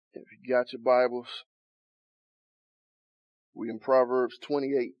you got your Bibles, we in Proverbs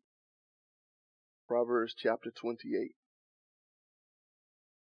 28. Proverbs chapter 28.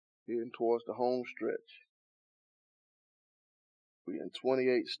 Heading towards the home stretch. We in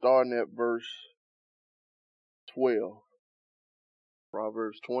 28, starting at verse 12.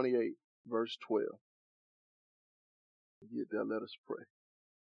 Proverbs 28, verse 12. Get there, let us pray.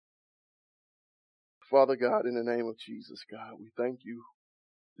 Father God, in the name of Jesus, God, we thank you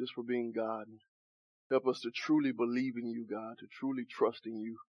just for being God. Help us to truly believe in you, God, to truly trust in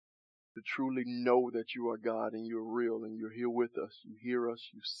you, to truly know that you are God and you're real and you're here with us. You hear us,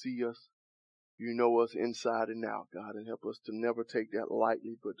 you see us, you know us inside and out, God, and help us to never take that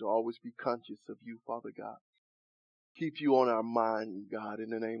lightly, but to always be conscious of you, Father God. Keep you on our mind, God, in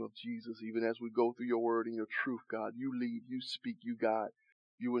the name of Jesus, even as we go through your word and your truth, God. You lead, you speak, you guide,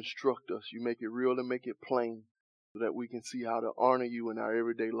 you instruct us, you make it real and make it plain so that we can see how to honor you in our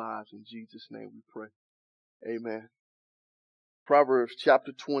everyday lives. In Jesus' name we pray. Amen. Proverbs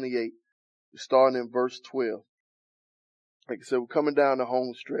chapter 28, starting in verse 12. Like I said, we're coming down the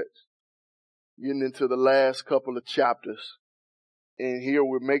home stretch, getting into the last couple of chapters. And here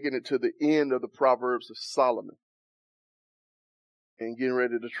we're making it to the end of the Proverbs of Solomon. And getting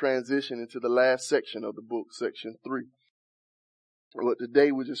ready to transition into the last section of the book, section 3. But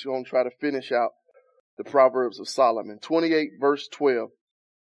today we're just going to try to finish out the Proverbs of Solomon. 28 verse 12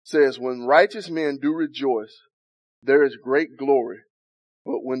 says, when righteous men do rejoice, there is great glory.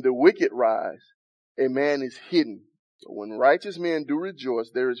 But when the wicked rise, a man is hidden. So when righteous men do rejoice,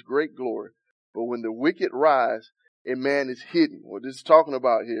 there is great glory. But when the wicked rise, a man is hidden. What this is talking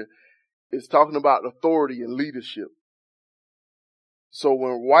about here is talking about authority and leadership. So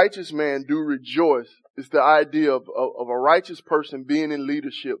when righteous men do rejoice, it's the idea of a righteous person being in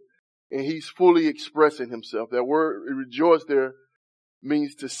leadership and he's fully expressing himself. That word rejoice there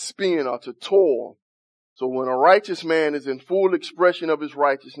means to spin or to toil. So when a righteous man is in full expression of his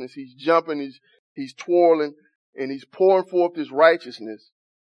righteousness, he's jumping, he's twirling, and he's pouring forth his righteousness.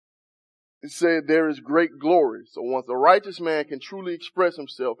 It said there is great glory. So once a righteous man can truly express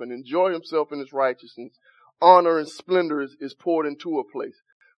himself and enjoy himself in his righteousness, honor and splendor is poured into a place.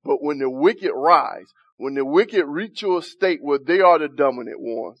 But when the wicked rise, when the wicked reach to a state where they are the dominant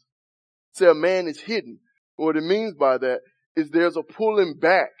ones, say a man is hidden. What it means by that is there's a pulling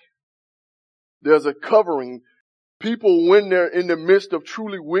back. There's a covering. People, when they're in the midst of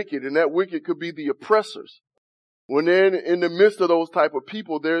truly wicked, and that wicked could be the oppressors, when they're in the midst of those type of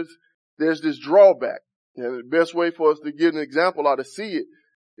people, there's this drawback. And the best way for us to get an example or to see it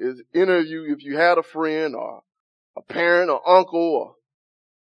is if you had a friend or a parent or uncle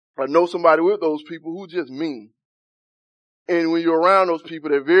or know somebody with those people who just mean. And when you're around those people,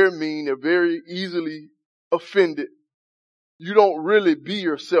 they're very mean, they're very easily offended. You don't really be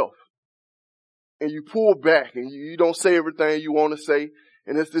yourself. And you pull back and you don't say everything you want to say.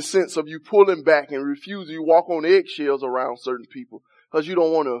 And it's this sense of you pulling back and refusing. You walk on eggshells around certain people because you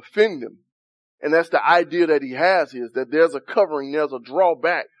don't want to offend them. And that's the idea that he has here, is that there's a covering, there's a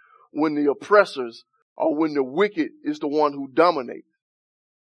drawback when the oppressors or when the wicked is the one who dominates.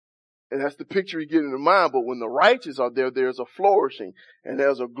 And that's the picture you get in the mind. But when the righteous are there, there's a flourishing and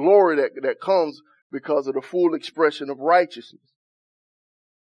there's a glory that comes because of the full expression of righteousness.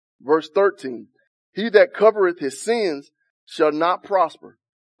 Verse 13, he that covereth his sins shall not prosper,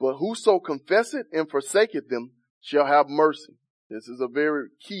 but whoso confesseth and forsaketh them shall have mercy. This is a very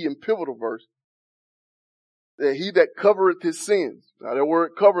key and pivotal verse. That he that covereth his sins. Now the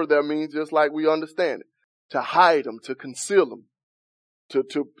word cover there means just like we understand it. To hide them, to conceal them.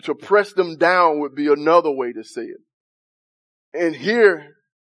 To press them down would be another way to say it. And here,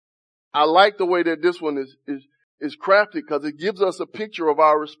 I like the way that this one is crafted because it gives us a picture of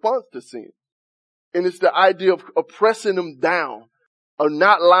our response to sin. And it's the idea of pressing them down, of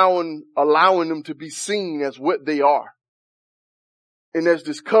not allowing them to be seen as what they are. And there's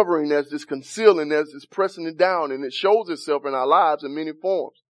this covering, there's this concealing, there's this pressing it down, and it shows itself in our lives in many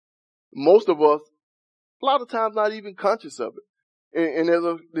forms. Most of us, a lot of times, not even conscious of it. And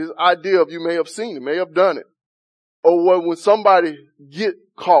there's this idea of you may have seen it, may have done it. Or when somebody get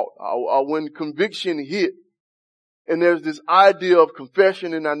caught, or when conviction hit, and there's this idea of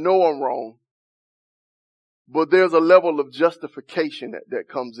confession, and I know I'm wrong, but there's a level of justification that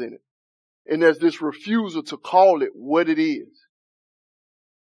comes in it. And there's this refusal to call it what it is.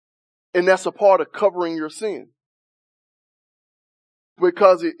 And that's a part of covering your sin.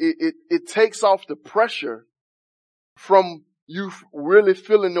 Because it takes off the pressure from you really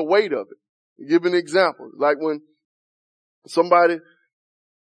feeling the weight of it. I'll give an example. Like when somebody,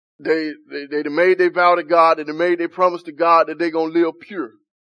 they made their vow to God, and they made their promise to God that they're going to live pure.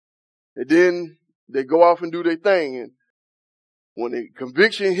 And then they go off and do their thing. And when the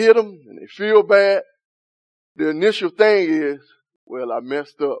conviction hit them and they feel bad, the initial thing is, well, I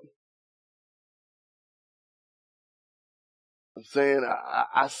messed up. I'm saying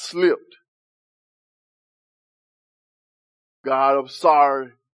I slipped. God, I'm sorry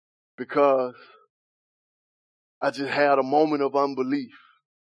because I just had a moment of unbelief.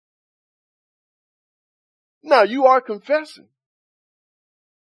 Now, you are confessing,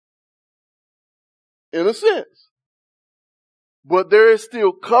 in a sense. But there is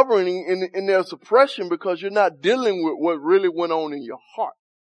still covering in their suppression because you're not dealing with what really went on in your heart.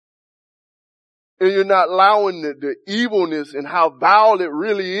 And you're not allowing the evilness and how vile it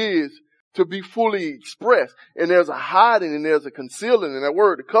really is to be fully expressed. And there's a hiding and there's a concealing. And that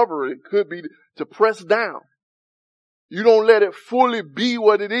word, to cover it, could be to press down. You don't let it fully be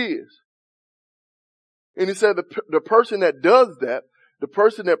what it is. And he said the person that does that, the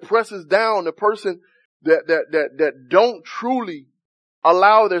person that presses down, the person that don't truly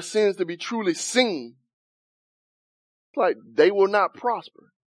allow their sins to be truly seen, it's like they will not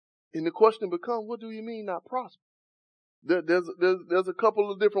prosper. And the question becomes, what do you mean not prosper? There's a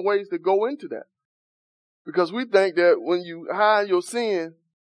couple of different ways to go into that. Because we think that when you hide your sin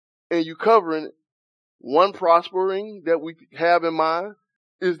and you covering it, one prospering that we have in mind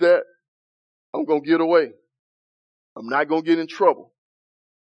is that I'm going to get away. I'm not going to get in trouble.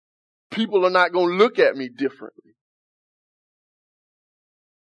 People are not going to look at me differently.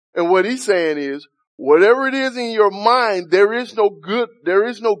 And what he's saying is, whatever it is in your mind, there is no good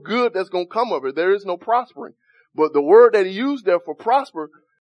that's going to come of it. There is no prospering. But the word that he used there for prosper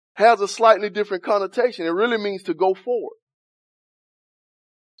has a slightly different connotation. It really means to go forward.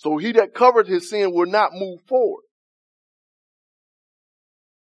 So he that covered his sin will not move forward.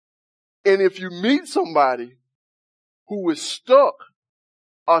 And if you meet somebody who is stuck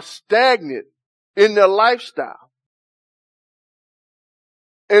or stagnant in their lifestyle,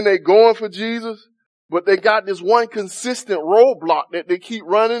 and they going for Jesus, but they got this one consistent roadblock that they keep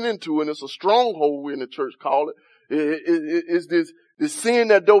running into, and it's a stronghold, we in the church call it. It's this sin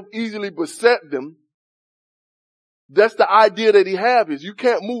that don't easily beset them. That's the idea that he have, is you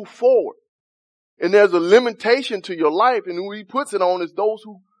can't move forward. And there's a limitation to your life, and who he puts it on is those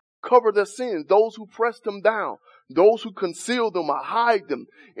who cover their sins, those who press them down, those who conceal them or hide them.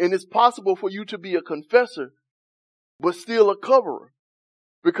 And it's possible for you to be a confessor, but still a coverer,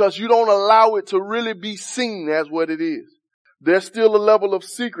 because you don't allow it to really be seen as what it is. There's still a level of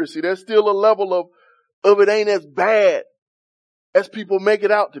secrecy. There's still a level of it ain't as bad as people make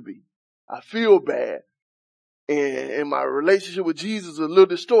it out to be. I feel bad. And my relationship with Jesus is a little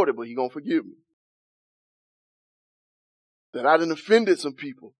distorted, but he's going to forgive me. That I done offended some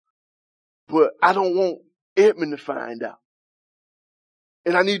people, but I don't want Edmund to find out.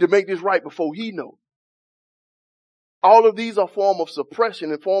 And I need to make this right before he knows. All of these are form of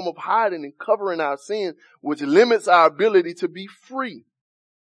suppression and form of hiding and covering our sin, which limits our ability to be free.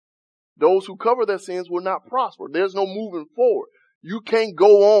 Those who cover their sins will not prosper. There's no moving forward. You can't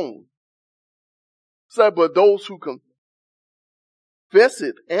go on. So, but those who confess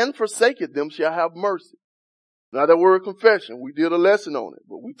it and forsake it, them shall have mercy. Now that word confession, we did a lesson on it,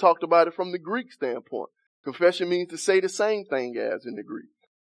 but we talked about it from the Greek standpoint. Confession means to say the same thing as in the Greek.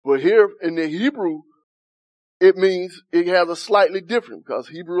 But here in the Hebrew, it means it has a slightly different, because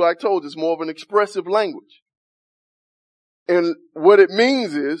Hebrew, I told you, is more of an expressive language. And what it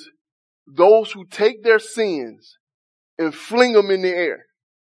means is those who take their sins and fling them in the air.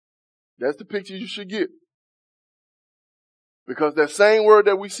 That's the picture you should get. Because that same word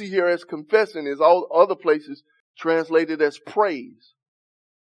that we see here as confessing is all other places translated as praise.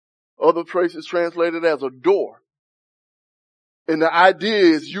 Other places translated as adore. And the idea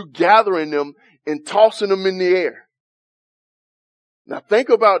is you gathering them and tossing them in the air. Now think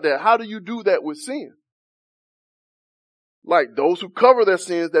about that. How do you do that with sin? Like those who cover their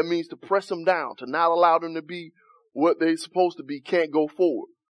sins, that means to press them down, to not allow them to be what they're supposed to be, can't go forward.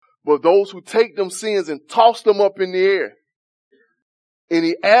 But those who take them sins and toss them up in the air, and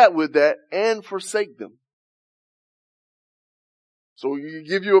he add with that, and forsake them. So you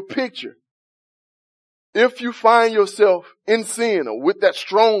give you a picture. If you find yourself in sin, or with that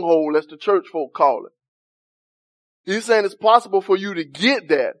stronghold, as the church folk call it, he's saying it's possible for you to get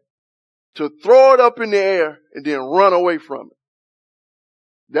that, to throw it up in the air, and then run away from it.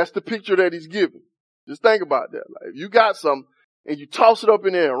 That's the picture that he's giving. Just think about that. Like if you got something, and you toss it up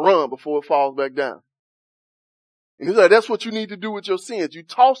in there and run before it falls back down. And he's like, that's what you need to do with your sins. You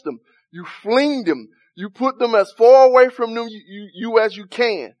toss them. You fling them. You put them as far away from them you as you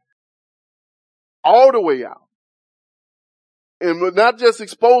can. All the way out. And not just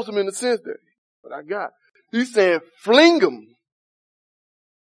expose them in the sense that, but I got. He's saying fling them.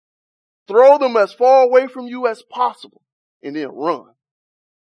 Throw them as far away from you as possible and then run.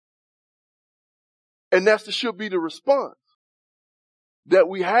 And should be the response that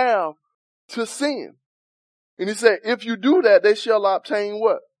we have to sin. And he said, if you do that, they shall obtain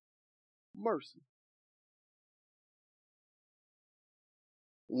what? Mercy.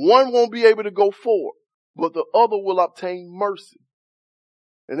 One won't be able to go forward, but the other will obtain mercy.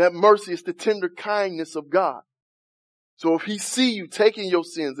 And that mercy is the tender kindness of God. So if he see you taking your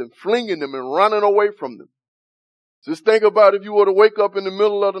sins and flinging them and running away from them, just think about if you were to wake up in the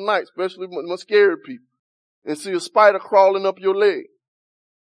middle of the night, especially when scared people, and see a spider crawling up your leg.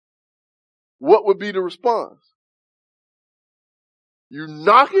 What would be the response? You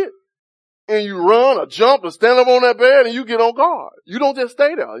knock it and you run or jump or stand up on that bed and you get on guard. You don't just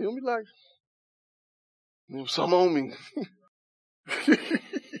stay there. You'll be like, there's some on me.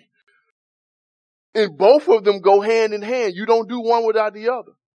 And both of them go hand in hand. You don't do one without the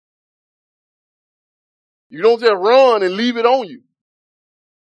other. You don't just run and leave it on you.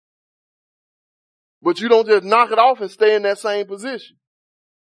 But you don't just knock it off and stay in that same position.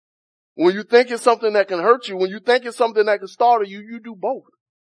 When you think it's something that can hurt you, when you think it's something that can startle you, you do both.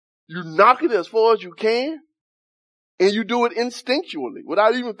 You knock it as far as you can, and you do it instinctually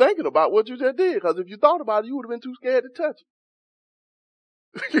without even thinking about what you just did. Because if you thought about it, you would have been too scared to touch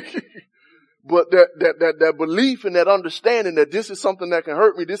it. But that belief and that understanding that this is something that can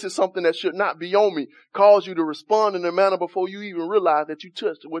hurt me, this is something that should not be on me, cause you to respond in a manner before you even realize that you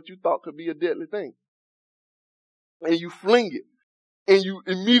touched what you thought could be a deadly thing. And you fling it. And you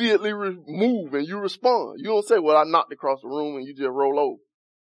immediately move and you respond. You don't say, well, I knocked across the room, and you just roll over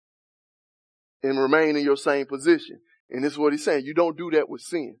and remain in your same position. And this is what he's saying. You don't do that with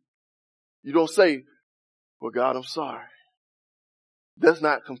sin. You don't say, well, God, I'm sorry. That's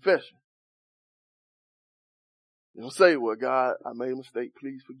not confession. You don't say, well, God, I made a mistake.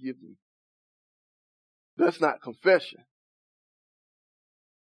 Please forgive me. That's not confession.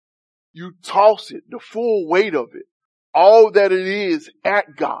 You toss it, the full weight of it, all that it is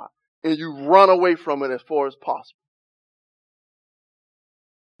at God, and you run away from it as far as possible.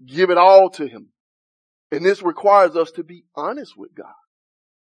 Give it all to him. And this requires us to be honest with God.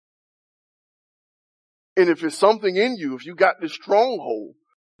 And if it's something in you, if you got this stronghold,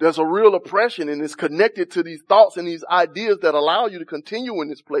 there's a real oppression and it's connected to these thoughts and these ideas that allow you to continue in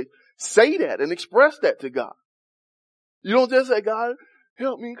this place, say that and express that to God. You don't just say, God,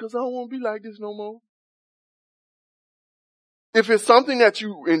 help me because I don't want to be like this no more. If it's something that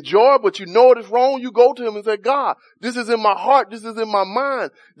you enjoy, but you know it is wrong, you go to him and say, God, this is in my heart. This is in my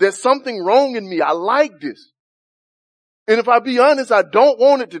mind. There's something wrong in me. I like this. And if I be honest, I don't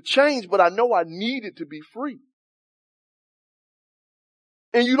want it to change, but I know I need it to be free.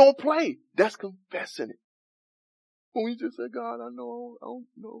 And you don't play. That's confessing it. When you just say, God, I don't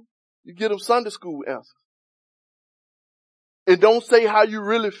know. You get them Sunday school answers. And don't say how you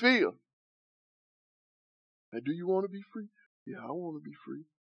really feel. Now, do you want to be free? Yeah, I want to be free.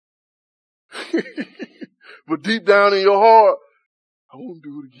 But deep down in your heart, I won't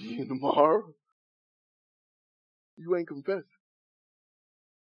do it again tomorrow. You ain't confessing.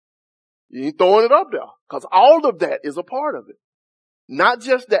 You ain't throwing it up there. Because all of that is a part of it. Not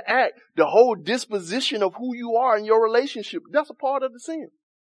just the act, the whole disposition of who you are in your relationship. That's a part of the sin.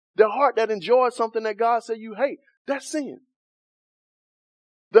 The heart that enjoys something that God said you hate, that's sin.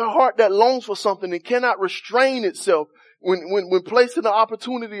 The heart that longs for something and cannot restrain itself when placed in the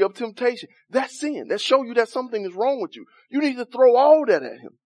opportunity of temptation, that's sin. That shows you that something is wrong with you. You need to throw all that at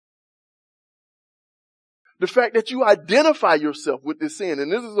him. The fact that you identify yourself with this sin,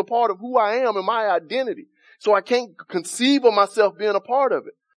 and this is a part of who I am and my identity. So I can't conceive of myself being a part of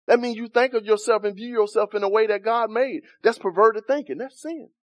it. That means you think of yourself and view yourself in a way that God made. That's perverted thinking. That's sin.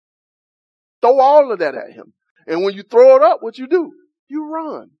 Throw all of that at him. And when you throw it up, what you do? You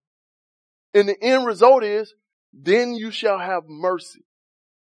run. And the end result is, then you shall have mercy.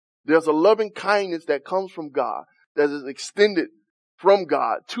 There's a loving kindness that comes from God, that is extended from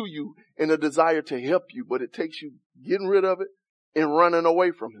God to you in a desire to help you, but it takes you getting rid of it and running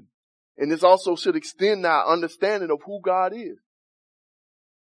away from him. And this also should extend our understanding of who God is.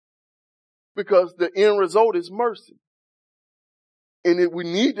 Because the end result is mercy. And we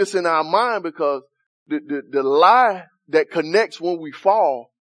need this in our mind because the lie that connects when we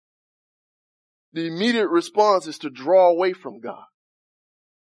fall, the immediate response is to draw away from God.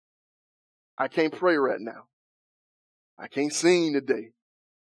 I can't pray right now. I can't sing today.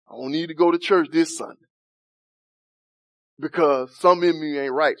 I don't need to go to church this Sunday. Because something in me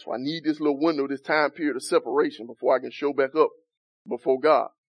ain't right. So I need this little window, this time period of separation before I can show back up before God.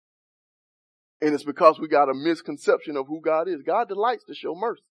 And it's because we got a misconception of who God is. God delights to show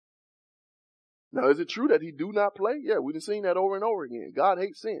mercy. Now, is it true that he do not play? Yeah, we've seen that over and over again. God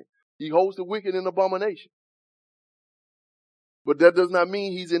hates sin. He holds the wicked in abomination. But that does not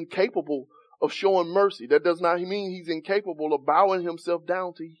mean he's incapable of showing mercy. That does not mean he's incapable of bowing himself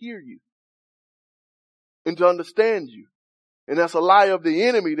down to hear you and to understand you. And that's a lie of the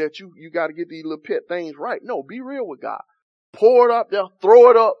enemy that you got to get these little pet things right. No, be real with God. Pour it up there, throw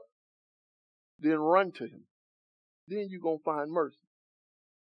it up, then run to him. Then you're going to find mercy.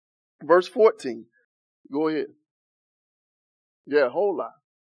 Verse 14. Go ahead. Yeah, a whole lot.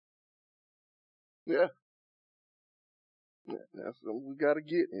 Yeah. That's what we got to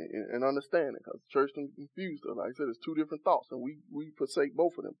get and understand it, because the church can confuse us. Like I said, it's two different thoughts, and we forsake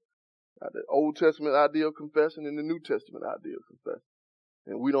both of them. The Old Testament idea of confession and the New Testament idea of confession.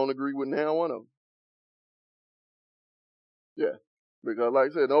 And we don't agree with now one of them. Yeah. Because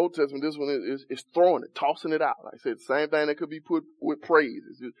like I said, in the Old Testament, this one is throwing it, tossing it out. Like I said, the same thing that could be put with praise.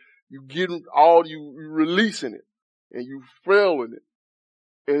 It's just, you getting all, you releasing it, and you feeling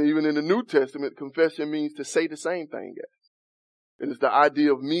it. And even in the New Testament, confession means to say the same thing as. And it's the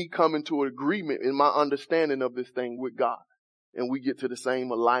idea of me coming to an agreement in my understanding of this thing with God. And we get to the same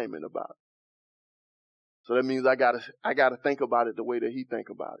alignment about it. So that means I gotta think about it the way that he think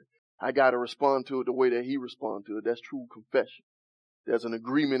about it. I gotta respond to it the way that he respond to it. That's true confession. There's an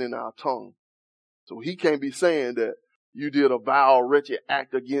agreement in our tongue. So he can't be saying that you did a vile, wretched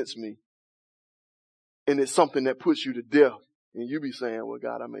act against me, and it's something that puts you to death. And you be saying, well,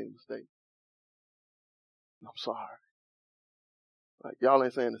 God, I made a mistake. I'm sorry. Like, y'all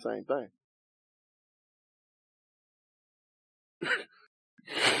ain't saying the same thing.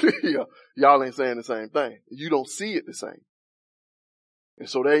 Yeah, y'all ain't saying the same thing. You don't see it the same. And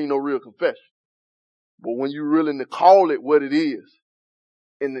so there ain't no real confession. But when you're willing to call it what it is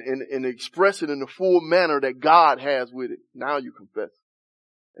and express it in the full manner that God has with it, now you confess.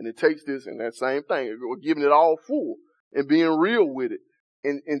 And it takes this and that same thing, giving it all full and being real with it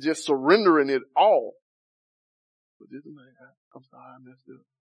and just surrendering it all. But this is I'm sorry, I messed up.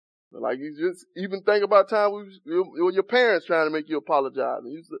 But like, you just even think about time when your parents trying to make you apologize.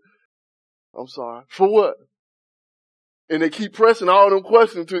 And you say, I'm sorry. For what? And they keep pressing all them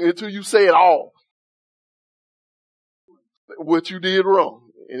questions until you say it all. What you did wrong.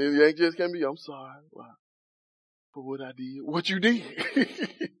 And it ain't just can be, I'm sorry. Wow. For what I did. What you did.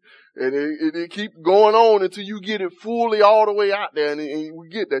 And it keep going on until you get it fully all the way out there. And we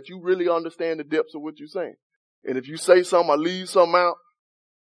get that you really understand the depths of what you're saying. And if you say something or leave something out,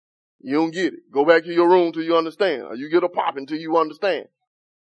 you don't get it. Go back to your room till you understand. Or you get a pop until you understand.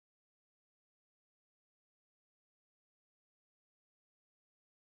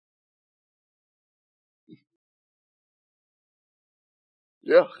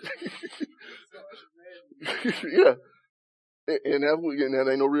 Yeah. Yeah. And that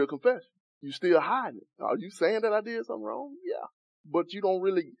ain't no real confession. You still hiding it. Are you saying that I did something wrong? Yeah. But you don't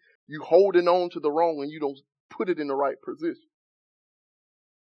really, you holding on to the wrong and you don't put it in the right position.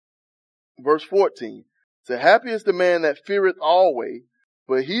 Verse 14. So happy is the man that feareth always,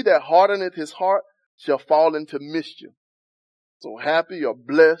 but he that hardeneth his heart shall fall into mischief. So happy or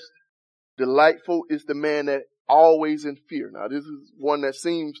blessed, delightful is the man that always in fear. Now this is one that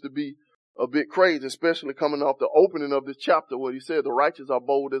seems to be a bit crazy, especially coming off the opening of this chapter where he said the righteous are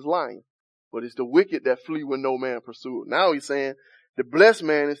bold as lions, but it's the wicked that flee when no man pursueth. Now he's saying the blessed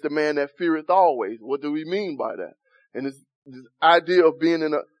man is the man that feareth always. What do we mean by that? And this idea of being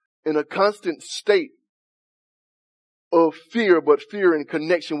in a constant state of fear, but fear in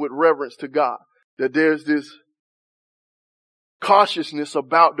connection with reverence to God. That there's this cautiousness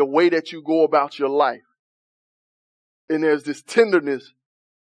about the way that you go about your life. And there's this tenderness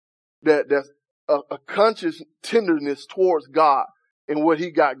that's a conscious tenderness towards God and what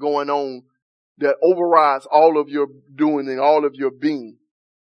he got going on that overrides all of your doing and all of your being.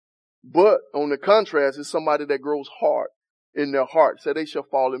 But on the contrast, it's somebody that grows hard in their heart. So they shall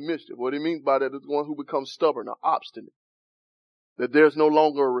fall in mischief. What he means by that is one who becomes stubborn or obstinate. That there's no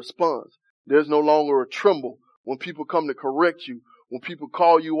longer a response. There's no longer a tremble when people come to correct you, when people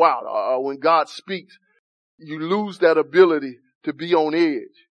call you out, when God speaks. You lose that ability to be on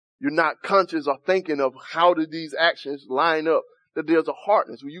edge. You're not conscious or thinking of how do these actions line up. That there's a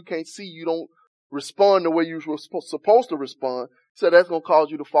hardness where you can't see, you don't respond the way you were supposed to respond. So that's going to cause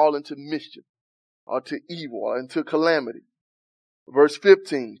you to fall into mischief or to evil or into calamity. Verse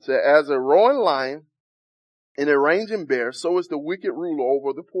 15 says, as a roaring lion and a raging bear, so is the wicked ruler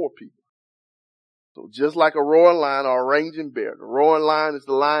over the poor people. So just like a roaring lion or a raging bear, the roaring lion is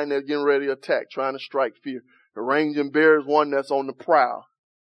the lion that's getting ready to attack, trying to strike fear. The raging bear is one that's on the prowl.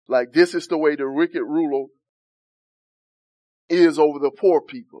 Like, this is the way the wicked ruler is over the poor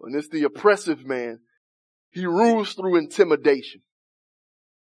people. And it's the oppressive man. He rules through intimidation.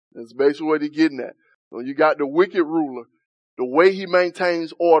 That's basically what he's getting at. When you got the wicked ruler, the way he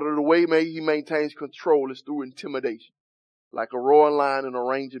maintains order, the way he maintains control is through intimidation. Like a roaring lion and a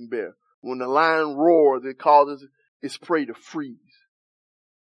raging bear. When the lion roars, it causes its prey to freeze.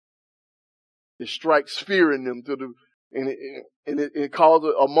 It strikes fear in them and it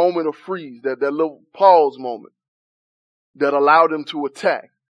causes a moment of freeze, that little pause moment that allowed them to attack.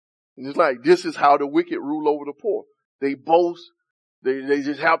 And it's like, this is how the wicked rule over the poor. They boast. They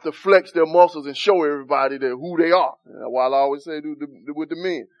just have to flex their muscles and show everybody that who they are. While I always say with the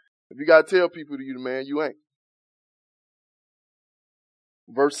men, if you got to tell people that you the man, you ain't.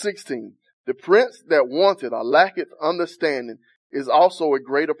 Verse 16, the prince that wanted or lacketh understanding is also a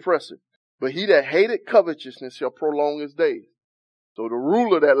great oppressor, but he that hated covetousness shall prolong his days. So the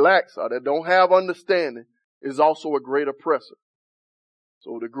ruler that lacks or that don't have understanding is also a great oppressor.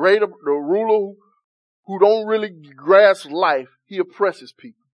 So the ruler who don't really grasp life, he oppresses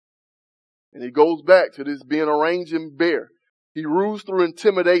people. And it goes back to this being a raging bear. He rules through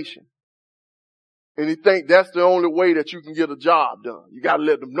intimidation. And he think that's the only way that you can get a job done. You got to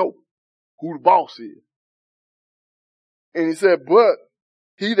let them know who the boss is. And he said, but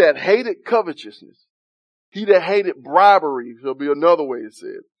he that hated covetousness, he that hated bribery, there'll be another way it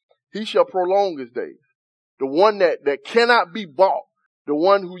said, he shall prolong his days. The one that cannot be bought, the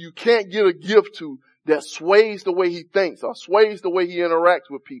one who you can't get a gift to, that sways the way he thinks or sways the way he interacts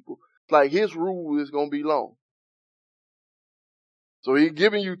with people, like his rule is going to be long. So he's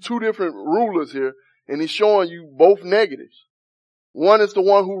giving you two different rulers here, and he's showing you both negatives. One is the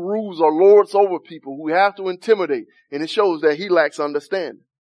one who rules or lords over people, who have to intimidate, and it shows that he lacks understanding.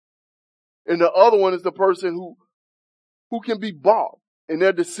 And the other one is the person who can be bought in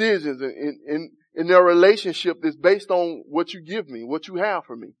their decisions and in their relationship that's based on what you give me, what you have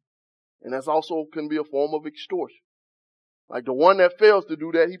for me. And that's also can be a form of extortion. Like the one that fails to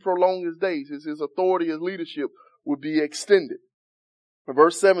do that, he prolongs his days. His authority, his leadership would be extended.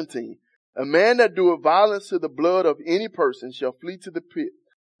 Verse 17, a man that doeth violence to the blood of any person shall flee to the pit.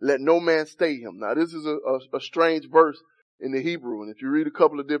 Let no man stay him. Now this is a strange verse in the Hebrew. And if you read a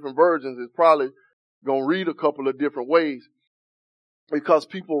couple of different versions, it's probably going to read a couple of different ways, because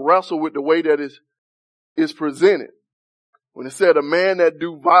people wrestle with the way that is presented. When it said a man that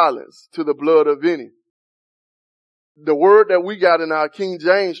do violence to the blood of any, the word that we got in our King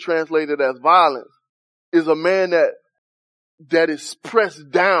James translated as violence is a man that is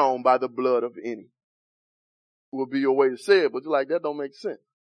pressed down by the blood of any. Would be a way to say it, but you're like, that don't make sense.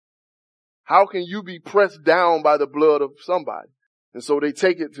 How can you be pressed down by the blood of somebody? And so they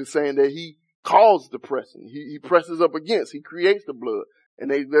take it to saying that he caused the pressing. He presses up against, he creates the blood. And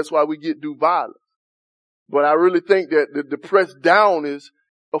that's why we do violence. But I really think that the press down is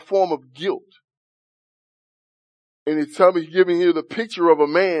a form of guilt. And it's giving here the picture of a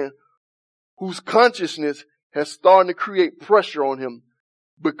man whose consciousness has started to create pressure on him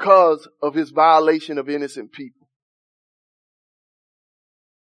because of his violation of innocent people.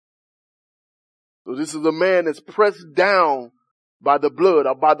 So this is a man that's pressed down by the blood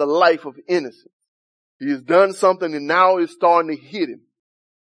or by the life of innocence. He has done something and now it's starting to hit him.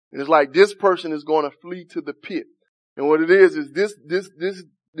 And it's like this person is going to flee to the pit. And what it is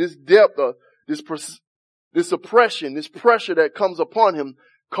this depth of this oppression, this pressure that comes upon him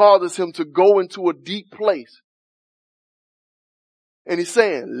causes him to go into a deep place. And he's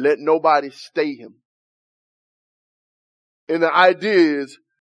saying, let nobody stay him. And the idea is,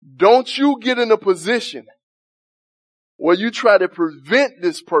 don't you get in a position where you try to prevent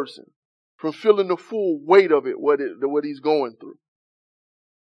this person from feeling the full weight of it, what he's going through.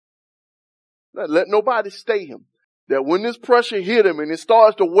 Let nobody stay him. That when this pressure hit him and it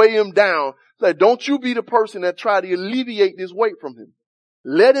starts to weigh him down, like, don't you be the person that try to alleviate this weight from him.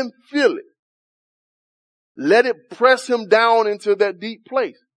 Let him feel it. Let it press him down into that deep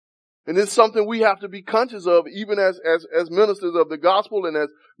place. And it's something we have to be conscious of, even as ministers of the gospel and as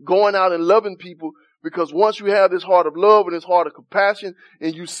going out and loving people. Because once you have this heart of love and this heart of compassion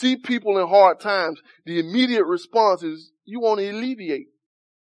and you see people in hard times, the immediate response is you want to alleviate.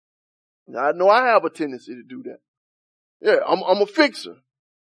 Now, I know I have a tendency to do that. Yeah, I'm a fixer.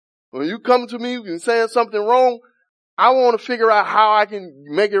 When you come to me and saying something wrong, I want to figure out how I can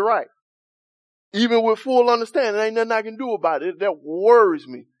make it right. Even with full understanding, there ain't nothing I can do about it. That worries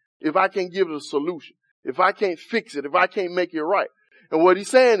me if I can't give it a solution, if I can't fix it, if I can't make it right. And what he's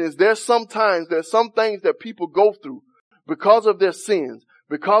saying is there's some things that people go through because of their sins,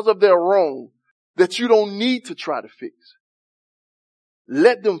 because of their wrong, that you don't need to try to fix.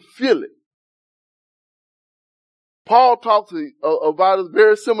 Let them feel it. Paul talks about a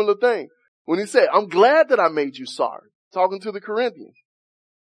very similar thing when he said, I'm glad that I made you sorry. Talking to the Corinthians.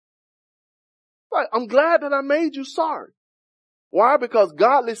 Right, I'm glad that I made you sorry. Why? Because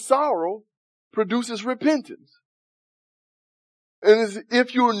godly sorrow produces repentance. And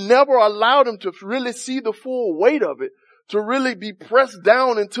if you never allow them to really see the full weight of it, to really be pressed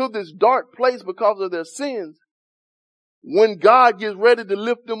down into this dark place because of their sins, when God gets ready to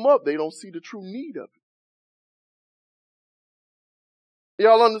lift them up, they don't see the true need of it.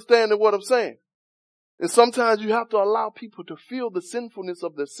 Y'all understanding what I'm saying? And sometimes you have to allow people to feel the sinfulness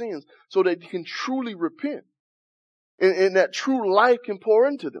of their sins so that they can truly repent. And that true life can pour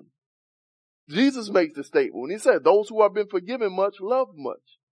into them. Jesus makes the statement when he said, those who have been forgiven much love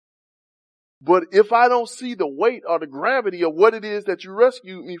much. But if I don't see the weight or the gravity of what it is that you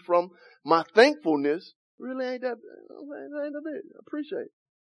rescued me from, my thankfulness really ain't that big. I appreciate it.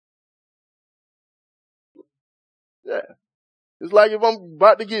 Yeah. It's like if I'm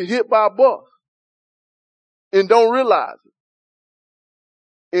about to get hit by a bus and don't realize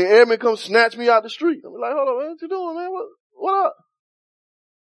it. And airman comes snatch me out the street. I'm like, hold on, man, what you doing, man? What up?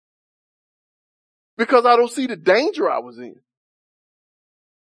 Because I don't see the danger I was in.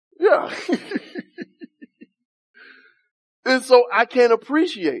 Yeah. And so I can't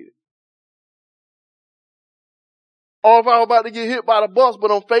appreciate it. Or if I'm about to get hit by the bus,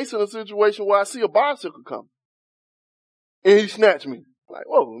 but I'm facing a situation where I see a bicycle coming. And he snatched me. Like,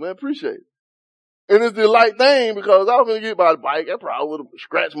 whoa, man, appreciate it. And it's the light thing because I was going to get by the bike. I probably would have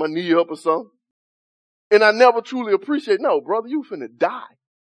scratched my knee up or something. And I never truly appreciate, no, brother, you finna die.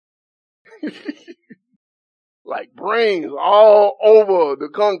 Like brains all over the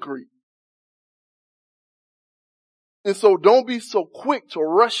concrete. And so don't be so quick to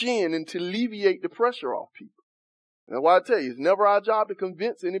rush in and to alleviate the pressure off people. That's why I tell you, it's never our job to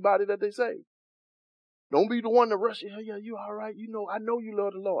convince anybody that they say. Don't be the one to rush in. Yeah, you all right. You know, I know you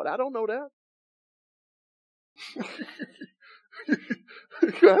love the Lord. I don't know that.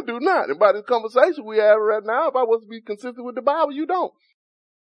 I do not. And by this conversation we have right now, if I was to be consistent with the Bible, you don't.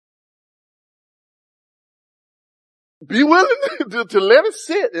 Be willing to let it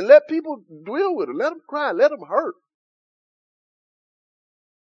sit and let people deal with it. Let them cry. Let them hurt.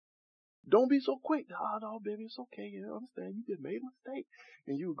 Don't be so quick. Oh, no, baby, it's okay. You understand? You just made a mistake.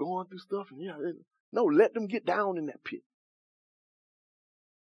 And you were going through stuff. And yeah, no, let them get down in that pit.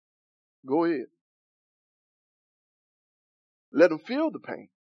 Go ahead. Let them feel the pain.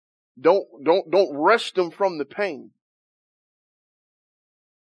 Don't rush them from the pain.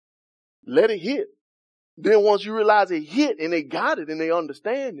 Let it hit. Then once you realize it hit and they got it and they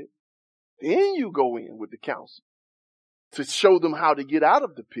understand it, then you go in with the counsel to show them how to get out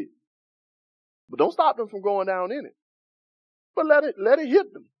of the pit. But don't stop them from going down in it. But let it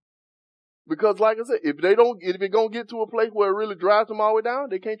hit them. Because like I said, if it gonna get to a place where it really drives them all the way down,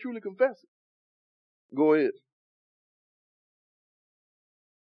 they can't truly confess it. Go ahead.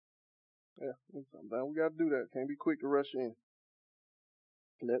 Yeah, sometimes we gotta do that. Can't be quick to rush in.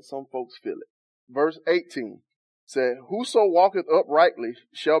 Let some folks feel it. Verse 18 said, whoso walketh uprightly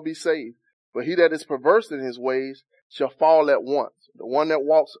shall be saved, but he that is perverse in his ways shall fall at once. The one that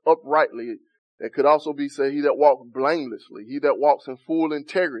walks uprightly, that could also be said, he that walks blamelessly, he that walks in full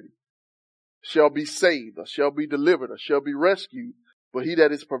integrity shall be saved, or shall be delivered, or shall be rescued. But he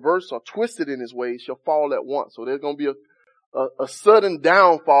that is perverse or twisted in his ways shall fall at once. So there's going to be a sudden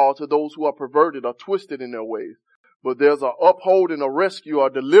downfall to those who are perverted or twisted in their ways. But there's an upholding, a rescue, or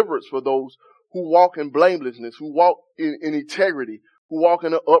deliverance for those who walk in blamelessness, who walk in integrity, who walk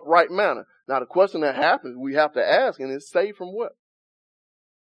in an upright manner. Now the question that happens, we have to ask, and it's saved from what?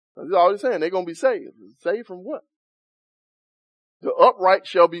 That's all he's saying. They're going to be saved. Saved from what? The upright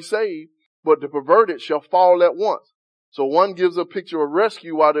shall be saved, but the perverted shall fall at once. So one gives a picture of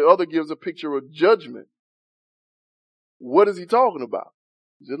rescue while the other gives a picture of judgment. What is he talking about?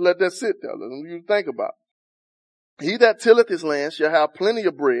 Just let that sit there. Let you think about it. He that tilleth his land shall have plenty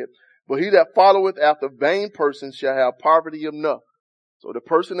of bread, but he that followeth after vain persons shall have poverty enough. So the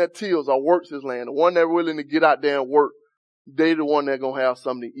person that tills or works his land, the one that's willing to get out there and work, they the one that's going to have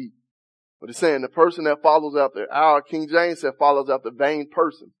something to eat. But it's saying the person that follows after, our King James said follows after vain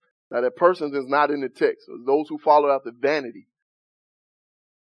persons. Now that person is not in the text. So those who follow after vanity,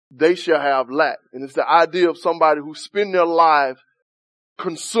 they shall have lack. And it's the idea of somebody who spend their lives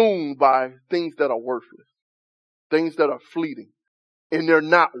consumed by things that are worthless, things that are fleeting, and they're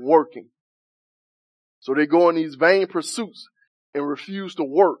not working. So they go in these vain pursuits and refuse to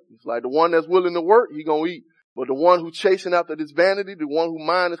work. It's like the one that's willing to work, he gonna eat. But the one who's chasing after this vanity, the one whose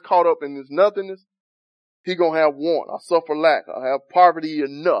mind is caught up in this nothingness, he going to have want or suffer lack or have poverty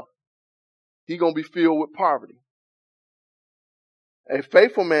enough. He going to be filled with poverty. A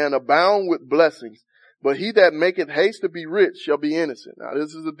faithful man abound with blessings, but he that maketh haste to be rich shall be innocent. Now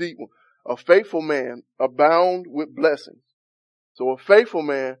this is a deep one. A faithful man abound with blessings. So a faithful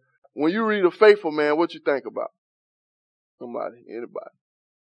man, when you read a faithful man, what you think about? Somebody, anybody?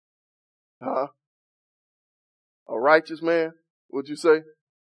 Huh? A righteous man? What'd you say?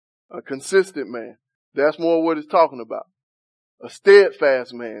 A consistent man. That's more what it's talking about. A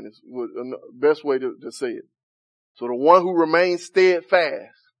steadfast man is the best way to say it. So the one who remains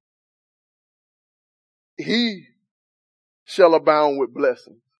steadfast, he shall abound with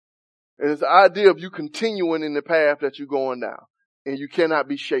blessings. And it's the idea of you continuing in the path that you're going down. And you cannot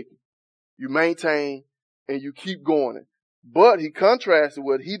be shaken. You maintain and you keep going. But he contrasted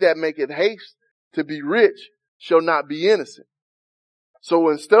with, he that maketh haste to be rich shall not be innocent. So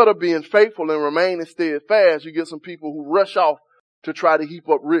instead of being faithful and remaining steadfast, you get some people who rush off to try to heap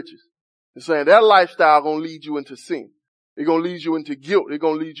up riches. They're saying that lifestyle going to lead you into sin. It's going to lead you into guilt. It's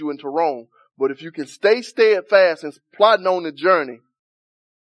going to lead you into wrong. But if you can stay steadfast and plotting on the journey,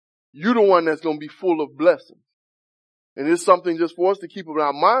 you're the one that's going to be full of blessings. And it's something just for us to keep in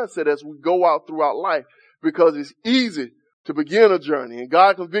our mindset as we go out throughout life, because it's easy to begin a journey and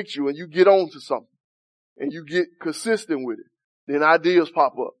God convicts you and you get on to something and you get consistent with it. Then ideas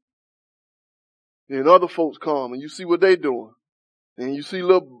pop up. Then other folks come and you see what they're doing. And you see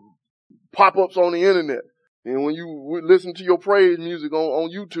little pop-ups on the internet. And when you listen to your praise music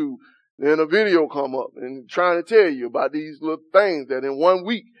on YouTube, then a video come up and trying to tell you about these little things that in 1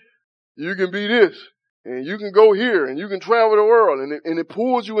 week you can be this. And you can go here and you can travel the world. And it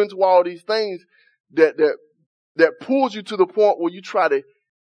pulls you into all these things that pulls you to the point where you try to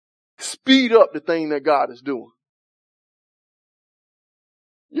speed up the thing that God is doing.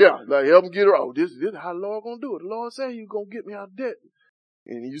 Yeah, like help them get her out. This is how the Lord gonna do it. The Lord said He's gonna get me out of debt.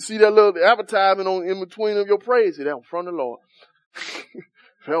 And you see that little advertisement in between of your praise. That was from the Lord.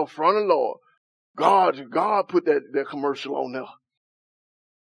 That was from the Lord. God put that commercial on there.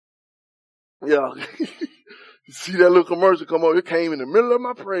 Yeah. You see that little commercial come up. It came in the middle of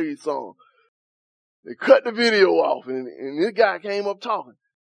my praise song. They cut the video off and this guy came up talking.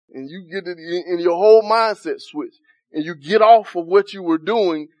 And you get in your whole mindset switch. And you get off of what you were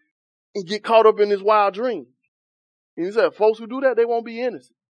doing and get caught up in this wild dream. And he said, folks who do that, they won't be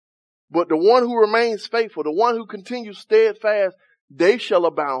innocent. But the one who remains faithful, the one who continues steadfast, they shall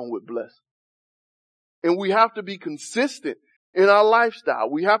abound with blessing. And we have to be consistent in our lifestyle.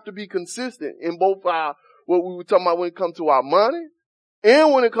 We have to be consistent in both what we were talking about when it comes to our money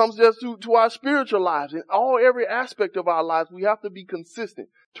and when it comes just to our spiritual lives. In every aspect of our lives, we have to be consistent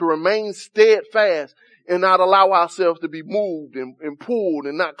to remain steadfast and not allow ourselves to be moved and pulled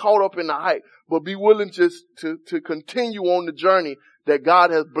and not caught up in the hype, but be willing just to continue on the journey that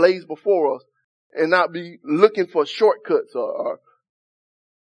God has blazed before us and not be looking for shortcuts or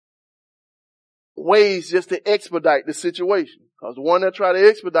ways just to expedite the situation. Because the one that try to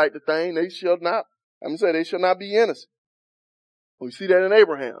expedite the thing, they shall not be innocent. We see that in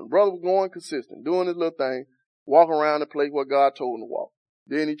Abraham. The brother was going consistent, doing his little thing, walking around the place where God told him to walk.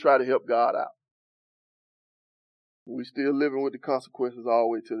 Then he tried to help God out. We still living with the consequences all the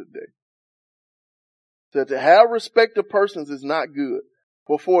way to the day. So to have respect of persons is not good.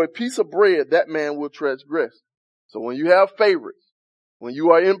 For a piece of bread, that man will transgress. So when you have favorites, when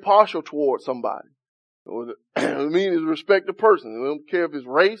you are impartial towards somebody, it means respect the person. We don't care if it's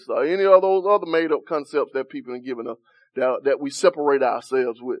race or any of those other made up concepts that people are giving us that we separate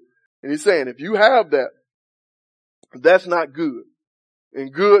ourselves with. And he's saying if you have that, that's not good.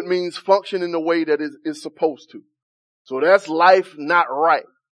 And good means function in the way that it's supposed to. So that's life not right.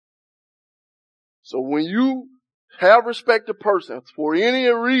 So when you have respect to persons for any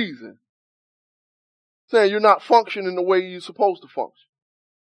reason, saying you're not functioning the way you're supposed to function.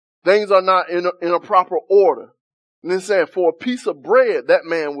 Things are not in a proper order. And then saying for a piece of bread, that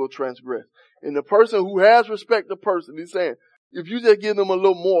man will transgress. And the person who has respect to person, he's saying, if you just give them a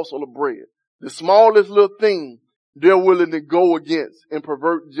little morsel of bread, the smallest little thing, they're willing to go against and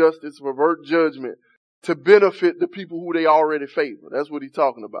pervert justice, pervert judgment to benefit the people who they already favor. That's what he's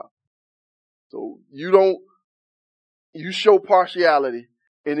talking about. So you show partiality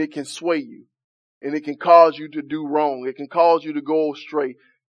and it can sway you and it can cause you to do wrong. It can cause you to go astray,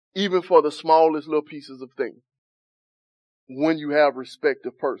 even for the smallest little pieces of things when you have respect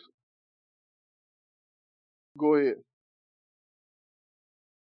of person. Go ahead.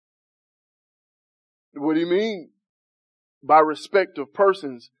 What do you mean by respect of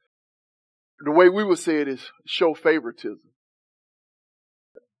persons? The way we would say it is show favoritism.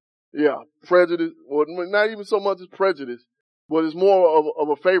 Yeah, prejudice, or not even so much as prejudice, but it's more of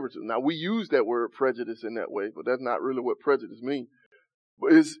a favoritism. Now, we use that word prejudice in that way, but that's not really what prejudice means.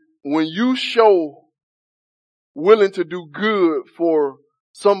 But it's when you show willing to do good for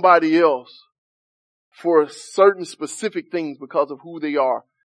somebody else for certain specific things because of who they are,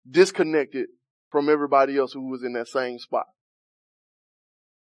 disconnected from everybody else who was in that same spot.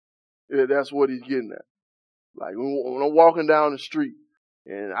 Yeah, that's what he's getting at. Like when I'm walking down the street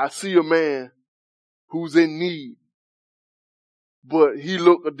and I see a man who's in need, but he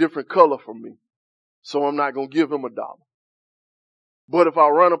look a different color from me, so I'm not going to give him $1. But if I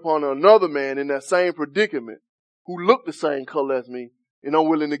run upon another man in that same predicament who look the same color as me, and I'm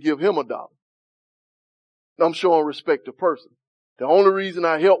willing to give him $1, I'm showing respect to person. The only reason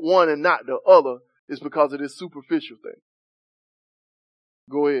I help one and not the other is because of this superficial thing.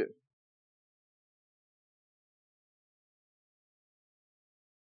 Go ahead.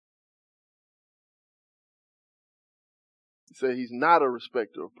 He said he's not a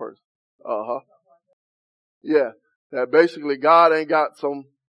respecter of person. Yeah. That basically God ain't got some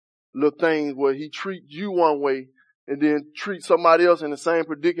little things where he treats you one way and then treats somebody else in the same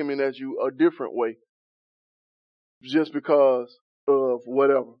predicament as you a different way. Just because of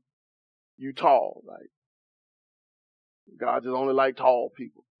whatever. You tall. Like God just only like tall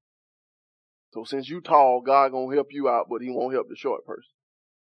people. So since you tall, God gonna help you out, but he won't help the short person.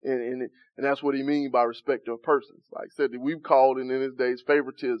 And that's what he means by respect of persons. Like I said, that we've called in this days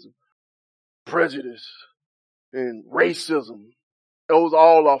favoritism, prejudice, and racism. Those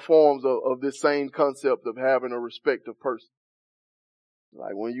all are forms of this same concept of having a respect of person.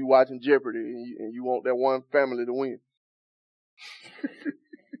 Like when you watching Jeopardy and you want that one family to win.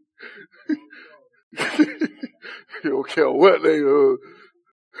 You don't care what they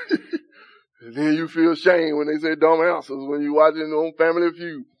and then you feel shame when they say dumb answers when you watching on Family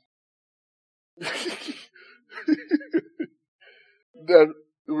Feud. That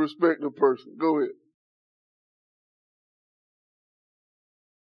respect the person. Go ahead.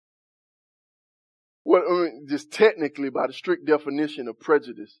 Well, I mean, just technically, by the strict definition of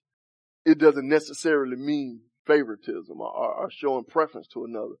prejudice, it doesn't necessarily mean favoritism or showing preference to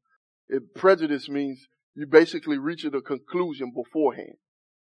another. Prejudice means you basically reach a conclusion beforehand.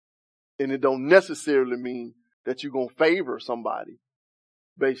 And it don't necessarily mean that you're going to favor somebody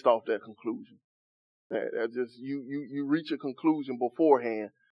based off that conclusion. That just, you reach a conclusion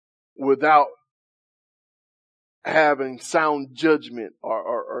beforehand without having sound judgment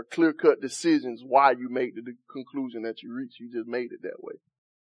or clear-cut decisions why you made the conclusion that you reached. You just made it that way.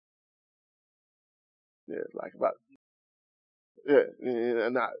 Yeah, like about, yeah,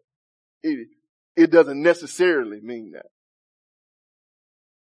 and it doesn't necessarily mean that.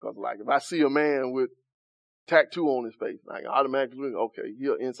 Cause like if I see a man with tattoo on his face, I automatically think, okay, he's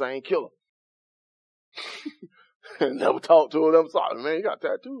an insane killer. And never talk to him, never saw him, man, he got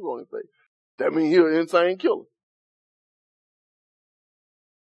tattoos on his face. That means he's an insane killer.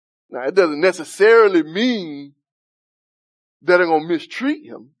 Now it doesn't necessarily mean that they're gonna mistreat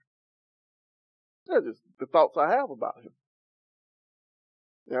him. That's just the thoughts I have about him.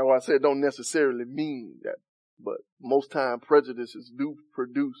 Now, I said don't necessarily mean that, but most time prejudices do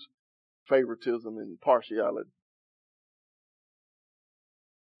produce favoritism and partiality.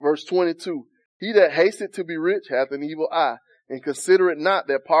 Verse 22, he that hasteth to be rich hath an evil eye, and consider it not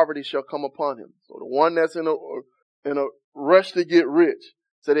that poverty shall come upon him. So the one that's in a rush to get rich,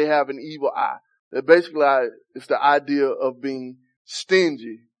 so they have an evil eye. That basically it's the idea of being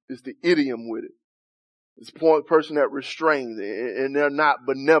stingy. It's the idiom with it. It's a person that restrains, and they're not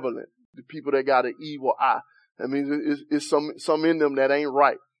benevolent. The people that got an evil eye. That means it's some in them that ain't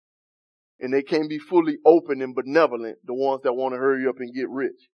right. And they can't be fully open and benevolent, the ones that want to hurry up and get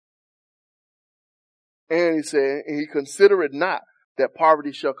rich. And he said, and he considereth not that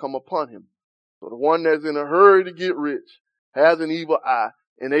poverty shall come upon him. So the one that's in a hurry to get rich has an evil eye,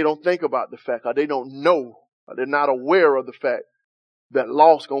 and they don't think about the fact, or they don't know, or they're not aware of the fact that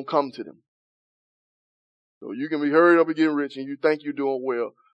loss gonna come to them. So you can be hurried up and getting rich and you think you're doing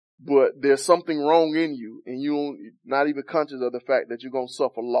well, but there's something wrong in you and you're not even conscious of the fact that you're going to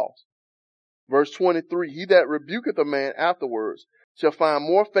suffer loss. Verse 23, he that rebuketh a man afterwards shall find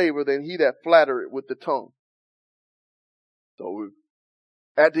more favor than he that flattereth with the tongue. So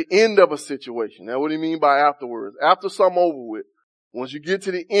at the end of a situation, now what do you mean by afterwards? After something over with, once you get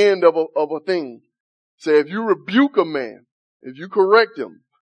to the end of a thing, say if you rebuke a man, if you correct him,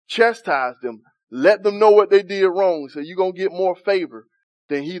 chastise them, let them know what they did wrong. So you're going to get more favor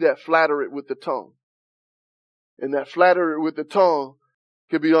than he that flattereth with the tongue. And that flattereth with the tongue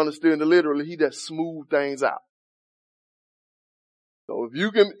can be understood literally, he that smooth things out. So if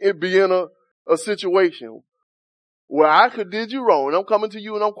you can be in a situation where I did you wrong and I'm coming to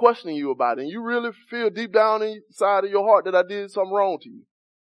you and I'm questioning you about it and you really feel deep down inside of your heart that I did something wrong to you,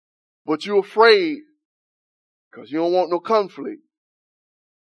 but you're afraid because you don't want no conflict.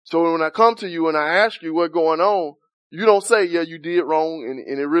 So when I come to you and I ask you what's going on, you don't say, yeah, you did wrong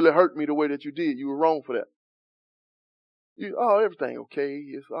and it really hurt me the way that you did. You were wrong for that. Everything okay.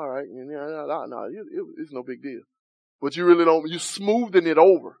 It's all right. No, it's no big deal. But you really don't, you're smoothing it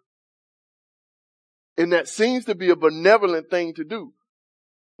over. And that seems to be a benevolent thing to do.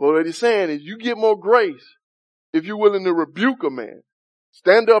 But what he's saying is you get more grace if you're willing to rebuke a man.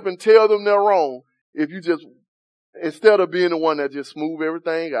 Stand up and tell them they're wrong. If you just, instead of being the one that just smooth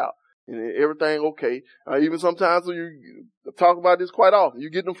everything out and everything okay. Even sometimes you talk about this quite often. You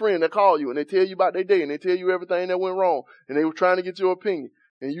get them friends that call you and they tell you about their day and they tell you everything that went wrong and they were trying to get your opinion.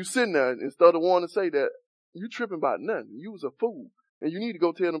 And you sitting there instead of wanting to say that you tripping about nothing. You was a fool and you need to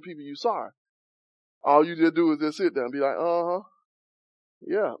go tell them people you sorry. All you just do is just sit there and be like,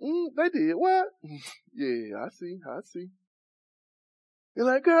 yeah, they did what? Yeah, I see. You're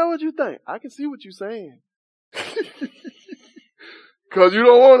like, girl, what you think? I can see what you're saying. Cause you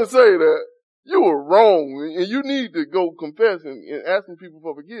don't want to say that you were wrong and you need to go confess and asking people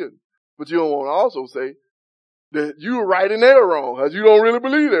for forgiveness. But you don't want to also say that you were right and they're wrong cause you don't really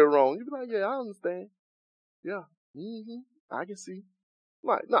believe they're wrong. You be like, yeah, I understand. Yeah. I can see.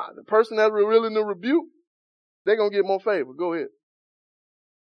 Like, the person that's willing to rebuke, they're going to get more favor. Go ahead.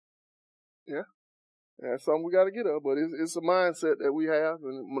 Yeah. That's something we got to get up, but it's a mindset that we have,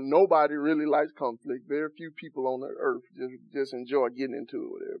 and nobody really likes conflict. Very few people on the earth just enjoy getting into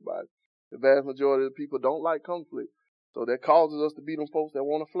it with everybody. The vast majority of the people don't like conflict, so that causes us to be them folks that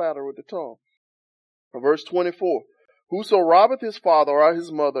want to flatter with the tongue. Verse 24, whoso robbeth his father or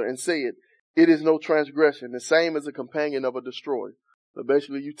his mother and saith, it is no transgression, the same as a companion of a destroyer. So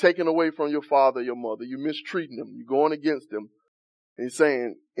basically, you taking away from your father, your mother, you mistreating them, you going against them. And he's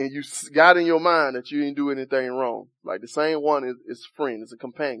saying, and you got in your mind that you didn't do anything wrong. Like the same one is friend, is a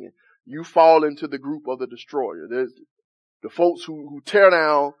companion. You fall into the group of the destroyer. There's the folks who tear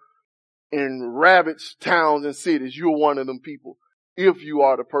down and ravage towns and cities. You're one of them people. If you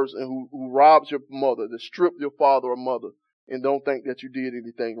are the person who robs your mother, that stripped your father or mother, and don't think that you did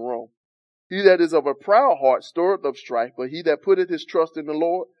anything wrong. He that is of a proud heart stirreth up strife, but he that putteth his trust in the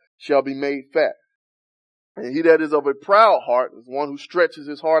Lord shall be made fat. And he that is of a proud heart is one who stretches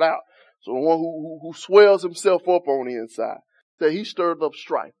his heart out. So the one who swells himself up on the inside. That he stirred up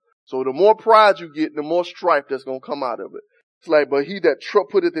strife. So the more pride you get, the more strife that's going to come out of it. It's like, but he that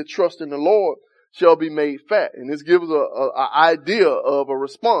putteth his trust in the Lord shall be made fat. And this gives an idea of a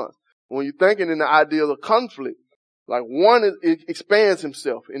response. When you're thinking in the idea of conflict, like one it expands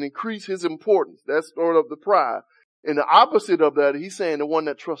himself and increase his importance. That's stirred up the pride. And the opposite of that, he's saying the one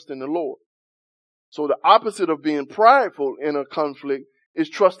that trusts in the Lord. So the opposite of being prideful in a conflict is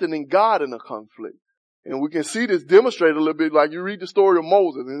trusting in God in a conflict. And we can see this demonstrated a little bit like you read the story of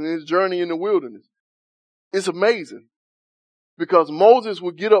Moses and his journey in the wilderness. It's amazing because Moses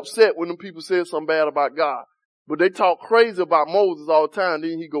would get upset when them people said something bad about God, but they talk crazy about Moses all the time.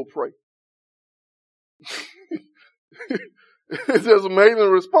 Then he go pray. It's just an amazing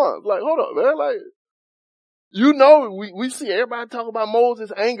response. Like, hold up, man. Like, you know, we see everybody talk about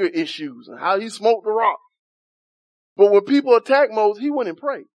Moses' anger issues and how he smoked the rock. But when people attack Moses, he went and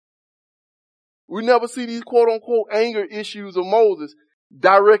prayed. We never see these quote unquote anger issues of Moses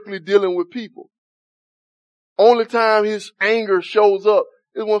directly dealing with people. Only time his anger shows up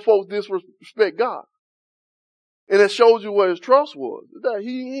is when folks disrespect God. And it shows you where his trust was.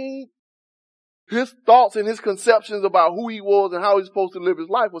 That his thoughts and his conceptions about who he was and how he's supposed to live his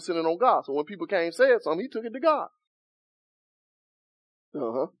life was centered on God. So when people came and said something, he took it to God.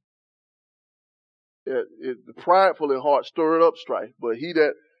 The prideful in heart stirred up strife, but he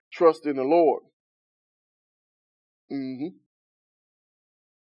that trusts in the Lord.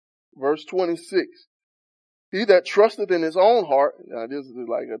 Verse 26. He that trusteth in his own heart, now this is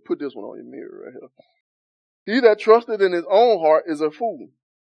like, put this one on your mirror right here. He that trusteth in his own heart is a fool.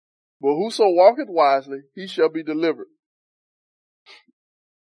 But whoso walketh wisely, he shall be delivered.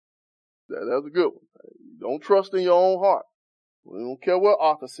 That's a good one. Don't trust in your own heart. We don't care what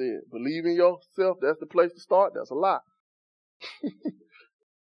Arthur said. Believe in yourself. That's the place to start. That's a lie.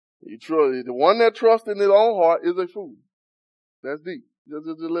 The one that trusts in his own heart is a fool. That's deep.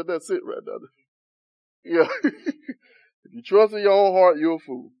 Just let that sit right there. Yeah. If you trust in your own heart, you're a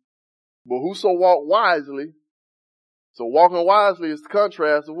fool. But whoso walk wisely, so walking wisely is the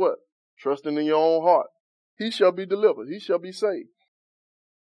contrast of what? Trusting in your own heart. He shall be delivered. He shall be saved.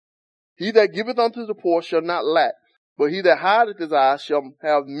 He that giveth unto the poor shall not lack, But he that hideth his eyes shall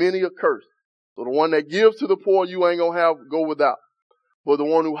have many a curse. So the one that gives to the poor, you ain't gonna go without. But the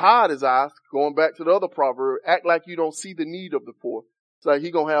one who hides his eyes, going back to the other proverb, act like you don't see the need of the poor. It's like he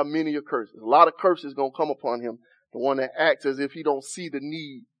gonna have many a curses. A lot of curses gonna come upon him. The one that acts as if he don't see the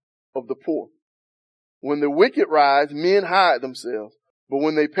need of the poor. When the wicked rise, men hide themselves. But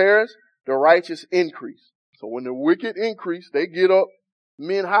when they perish, the righteous increase. So when the wicked increase, they get up,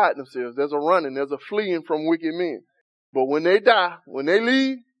 men hide themselves. There's a running, there's a fleeing from wicked men. But when they die, when they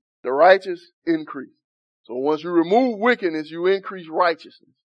leave, the righteous increase. So once you remove wickedness, you increase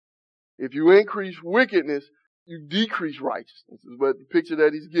righteousness. If you increase wickedness, you decrease righteousness. Is what the picture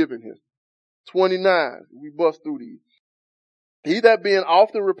that he's giving here. 29. We bust through these. He that being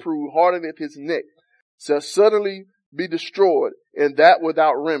often reproved hardeneth his neck shall suddenly be destroyed, and that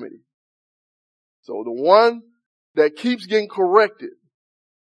without remedy. So the one that keeps getting corrected,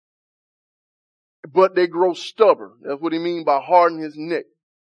 but they grow stubborn. That's what he means by hardening his neck.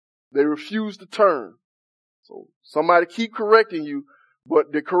 They refuse to turn. So somebody keep correcting you,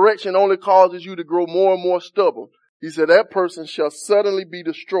 but the correction only causes you to grow more and more stubborn. He said that person shall suddenly be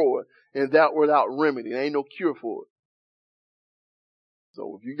destroyed, and that without remedy. There ain't no cure for it.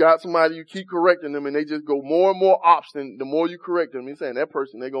 So if you got somebody, you keep correcting them and they just go more and more obstinate, the more you correct them, he's saying that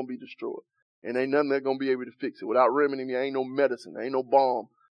person, they're going to be destroyed. And ain't nothing they're going to be able to fix it. Without remedy, there ain't no medicine, there ain't no balm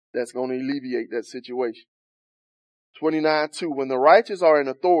that's going to alleviate that situation. 29:2, when the righteous are in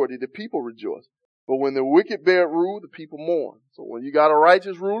authority, the people rejoice. But when the wicked bear rule, the people mourn. So when you got a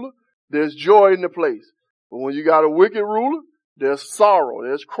righteous ruler, there's joy in the place. But when you got a wicked ruler, there's sorrow,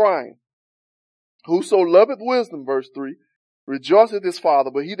 there's crying. Whoso loveth wisdom, verse 3, rejoiceth his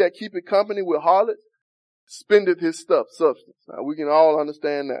father, but he that keepeth company with harlots spendeth his substance. Now we can all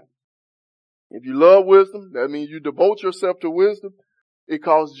understand that. If you love wisdom, that means you devote yourself to wisdom. It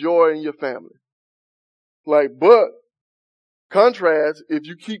causes joy in your family. But contrast, if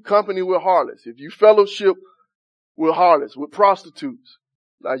you keep company with harlots, if you fellowship with harlots, with prostitutes,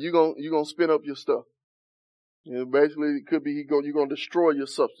 you're gonna spin up your stuff. Basically, it could be you're gonna destroy your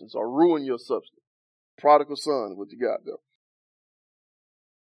substance or ruin your substance. Prodigal son, what you got there.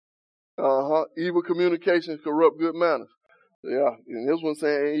 Evil communications corrupt good manners. Yeah, and this one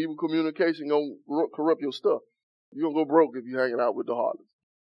saying evil communication gonna corrupt your stuff. You're gonna go broke if you're hanging out with the harlots.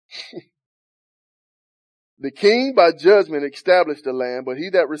 The king by judgment established the land, but he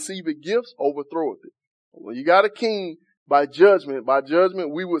that receiveth gifts overthroweth it. When you got a king by judgment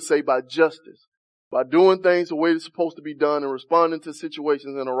we would say by justice. By doing things the way it's supposed to be done and responding to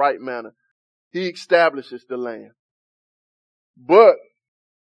situations in the right manner, he establishes the land. But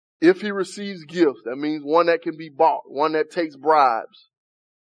if he receives gifts, that means one that can be bought, one that takes bribes,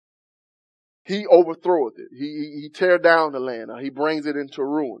 he overthroweth it. He tear down the land, or he brings it into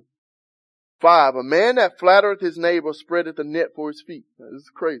ruin. 5, a man that flattereth his neighbor spreadeth a net for his feet. Now, this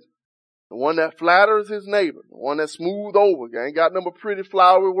is crazy. The one that flatters his neighbor, the one that's smooth over, ain't got number pretty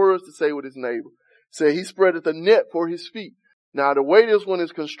flowery words to say with his neighbor, say he spreadeth a net for his feet. Now the way this one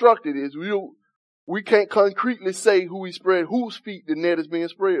is constructed is we can't concretely say whose feet the net is being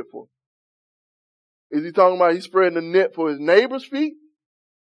spread for. Is he talking about he's spreading the net for his neighbor's feet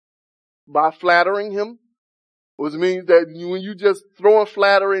by flattering him? Which means that when you just throwing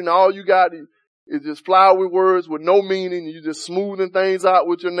flattery and all you got is just flowery words with no meaning, and you just smoothing things out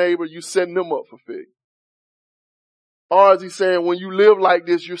with your neighbor, you setting them up for failure. Or is he saying when you live like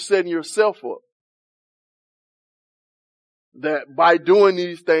this, you're setting yourself up? That by doing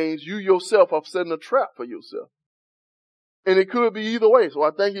these things, you yourself are setting a trap for yourself. And it could be either way. So I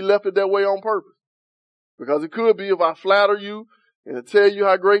think he left it that way on purpose. Because it could be if I flatter you and tell you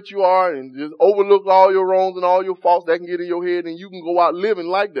how great you are and just overlook all your wrongs and all your faults that can get in your head, and you can go out living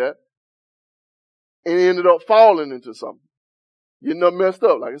like that and ended up falling into something. Getting up messed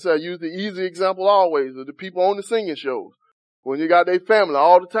up. Like I said, I use the easy example always of the people on the singing shows. When you got their family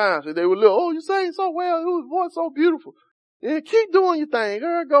all the time, so they would look, oh, you sing so well, your voice so beautiful. Yeah, keep doing your thing.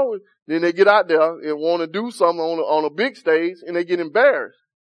 There it goes. Then they get out there and want to do something on a big stage, and they get embarrassed.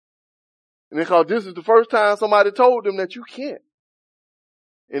 And because this is the first time somebody told them that you can't.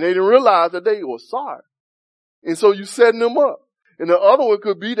 And they didn't realize that they were sorry. And so you setting them up. And the other one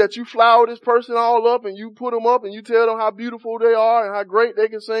could be that you flower this person all up and you put them up and you tell them how beautiful they are and how great they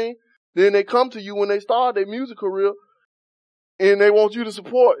can sing. Then they come to you when they start their music career and they want you to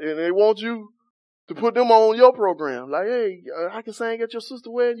support and they want you to put them on your program. Like, hey, I can sing at your sister's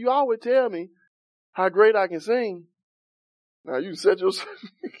wedding. You always tell me how great I can sing. Now you set yourself.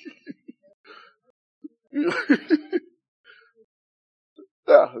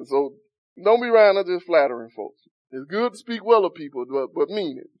 Yeah, so don't be around there just flattering folks. It's good to speak well of people, but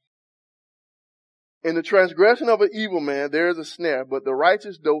mean it. In the transgression of an evil man, there is a snare, but the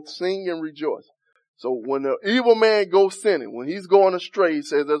righteous doth sing and rejoice. So when the evil man goes sinning, when he's going astray, he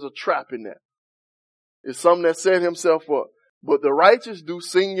says there's a trap in that. It's something that set himself up. But the righteous do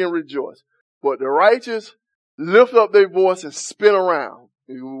sing and rejoice. But the righteous lift up their voice and spin around,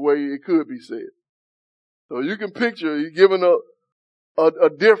 the way it could be said. So you can picture, you're giving a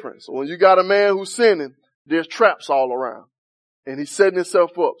difference. When you got a man who's sinning, there's traps all around. And he's setting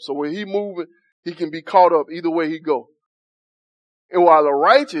himself up. So when he moving, he can be caught up either way he go. And while the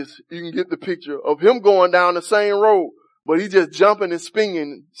righteous, you can get the picture of him going down the same road, but he just jumping and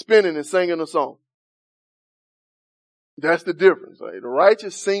spinning and singing a song. That's the difference. Right? The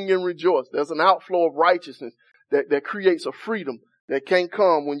righteous sing and rejoice. There's an outflow of righteousness that creates a freedom that can't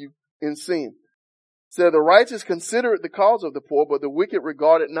come when you in sin. So the righteous consider it the cause of the poor, but the wicked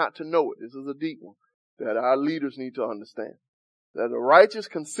regard it not to know it. This is a deep one that our leaders need to understand. That the righteous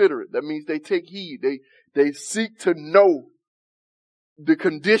consider it. That means they take heed. They seek to know the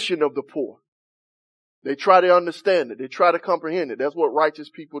condition of the poor. They try to understand it. They try to comprehend it. That's what righteous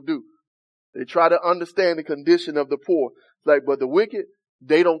people do. They try to understand the condition of the poor. But the wicked,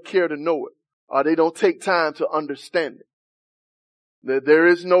 they don't care to know it. Or they don't take time to understand it. That there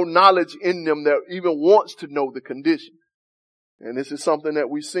is no knowledge in them that even wants to know the condition. And this is something that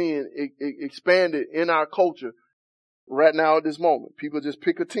we're seeing expanded in our culture right now at this moment. People just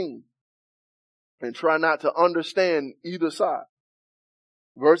pick a team and try not to understand either side.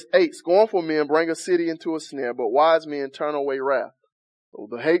 Verse 8, scornful men bring a city into a snare, but wise men turn away wrath. So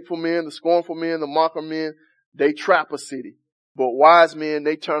the hateful men, the scornful men, the mocker men, they trap a city. But wise men,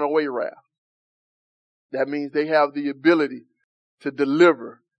 they turn away wrath. That means they have the ability to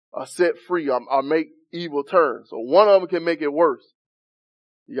deliver or set free or make evil turn. So one of them can make it worse.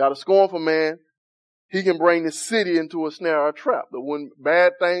 You got a scornful man, he can bring the city into a snare or a trap. But when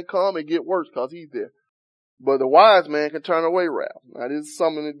bad things come, it get worse because he's there. But the wise man can turn away wrath. Now this is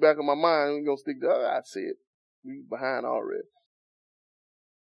something in the back of my mind. We're going to stick to, I said, we behind already.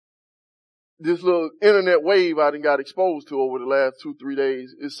 This little internet wave I done got exposed to over the last 2-3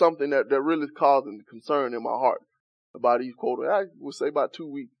 days is something that really is causing concern in my heart about these quotas. I would say about 2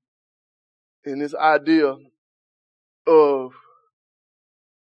 weeks. And this idea of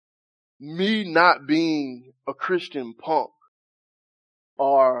me not being a Christian punk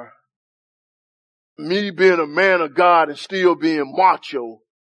or me being a man of God and still being macho.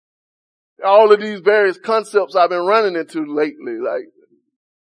 All of these various concepts I've been running into lately, like,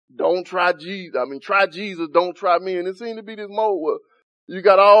 don't try Jesus. Try Jesus, don't try me. And it seems to be this mode where you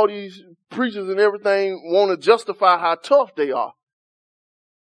got all these preachers and everything want to justify how tough they are.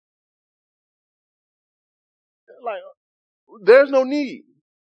 Like, there's no need.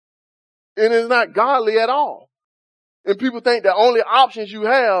 And it's not godly at all. And people think the only options you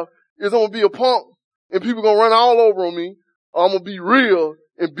have is I'm going to be a punk and people going to run all over on me. Or I'm going to be real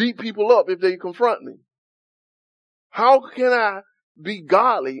and beat people up if they confront me. How can I be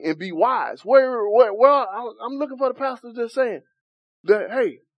godly and be wise? Well, I'm looking for the pastor just saying that,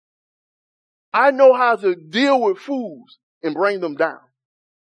 hey, I know how to deal with fools and bring them down.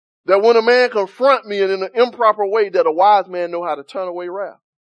 That when a man confront me in an improper way, that a wise man know how to turn away wrath.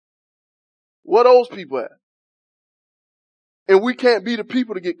 Where those people at? And we can't be the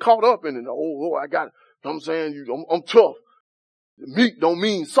people to get caught up in it. Oh, I got it. I'm saying I'm tough. Meek don't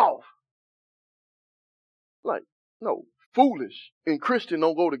mean soft. Like, no, foolish and Christian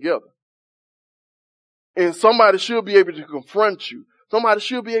don't go together. And somebody should be able to confront you. Somebody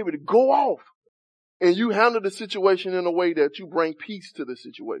should be able to go off. And you handle the situation in a way that you bring peace to the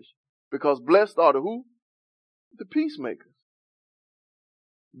situation. Because blessed are the who? The peacemakers.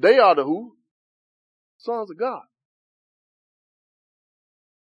 They are the who? Sons of God.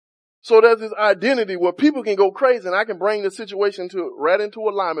 So there's this identity where people can go crazy and I can bring the situation right into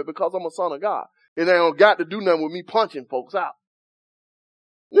alignment because I'm a son of God. And they don't got to do nothing with me punching folks out.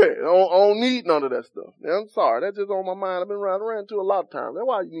 Yeah, I don't need none of that stuff. Yeah, I'm sorry. That's just on my mind. I've been around to a lot of times. That's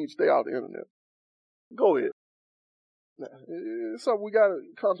why you need to stay off the internet. Go ahead. It's something we got to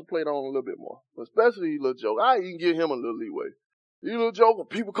contemplate on a little bit more. Especially you little joke. I even give him a little leeway. You little joke,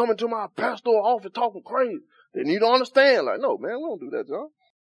 people coming to my pastoral office talking crazy. They need to understand. Like, no, man, we don't do that, John.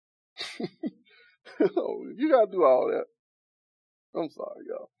 You got to do all that. I'm sorry,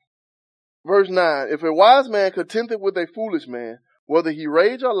 y'all. Verse 9. If a wise man contendeth with a foolish man, whether he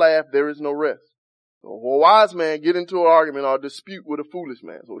rage or laugh, there is no rest. So a wise man get into an argument or dispute with a foolish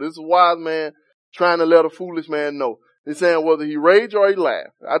man. So this is a wise man trying to let a foolish man know. He's saying whether he rage or he laugh.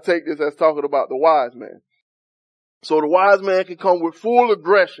 I take this as talking about the wise man. So the wise man can come with full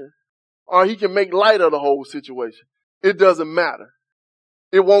aggression or he can make light of the whole situation. It doesn't matter.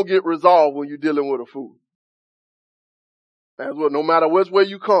 it won't get resolved when you're dealing with a fool. That's what, no matter which way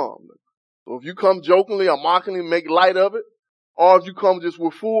you come. So if you come jokingly or mockingly, make light of it, or if you come just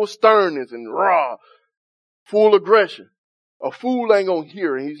with full sternness and raw, full aggression, a fool ain't gonna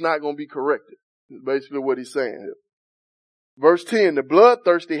hear and he's not gonna be corrected. That's basically what he's saying here. Verse 10, the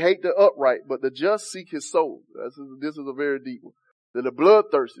bloodthirsty hate the upright, but the just seek his soul. This is a very deep one. The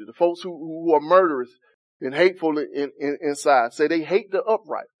bloodthirsty, the folks who are murderous and hateful inside, say they hate the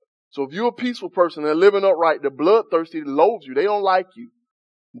upright. So if you're a peaceful person and living upright, the bloodthirsty loathes you. They don't like you.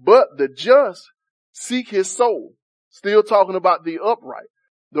 But the just seek his soul. Still talking about the upright.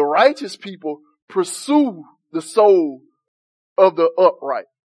 The righteous people pursue the soul of the upright.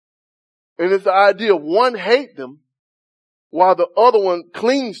 And it's the idea of one hate them while the other one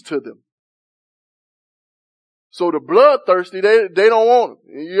clings to them. So the bloodthirsty, they don't want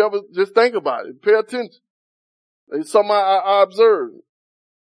them. You ever just think about it? Pay attention. It's something I observed.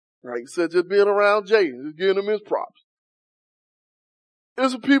 Like I said, just being around Jay, just giving him his props.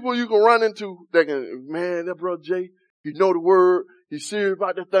 There's some people you can run into that can, man, that brother Jay, he know the word, he's serious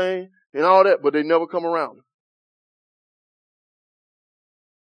about the thing and all that, but they never come around him.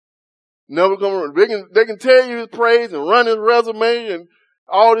 Never come around. They can tell you his praise and run his resume and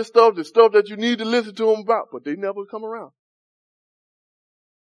all this stuff, the stuff that you need to listen to him about, but they never come around.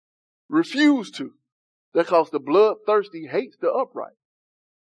 Refuse to. Because the bloodthirsty hates the upright.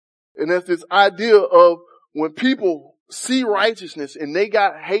 And that's this idea of when people see righteousness and they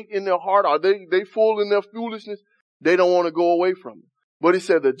got hate in their heart or they full in their foolishness, they don't want to go away from it. But he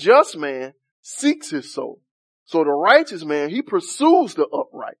said the just man seeks his soul. So the righteous man, he pursues the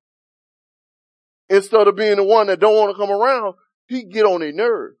upright. Instead of being the one that don't want to come around, he get on their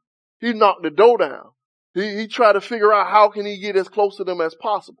nerve. He knock the door down. He try to figure out how can he get as close to them as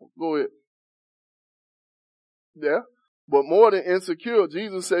possible. Go ahead. Yeah. But more than insecure,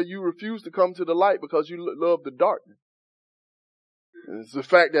 Jesus said you refuse to come to the light because you love the darkness. And it's the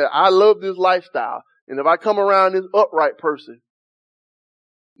fact that I love this lifestyle. And if I come around this upright person,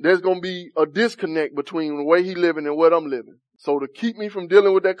 there's going to be a disconnect between the way he living and what I'm living. So to keep me from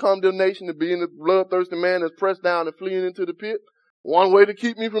dealing with that condemnation, to being the bloodthirsty man that's pressed down and fleeing into the pit, one way to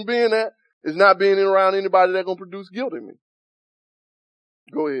keep me from being that is not being around anybody that's going to produce guilt in me.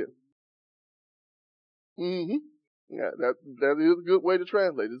 Go ahead. Mm-hmm. Yeah, that is a good way to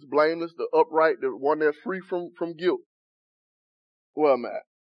translate. It's blameless, the upright, the one that's free from guilt. Well, I'm at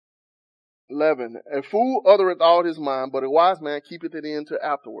 11. A fool uttereth all his mind, but a wise man keepeth it in to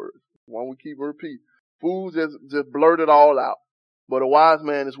afterwards. One we keep repeat. Fools just blurt it all out. But a wise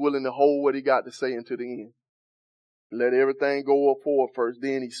man is willing to hold what he got to say until the end. Let everything go up forward first,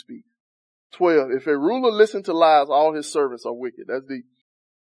 then he speaks. 12. If a ruler listen to lies, all his servants are wicked. That's deep.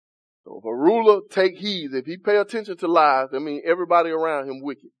 So if a ruler take heed, if he pay attention to lies, that means everybody around him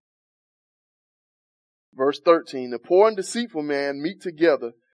wicked. Verse 13. The poor and deceitful man meet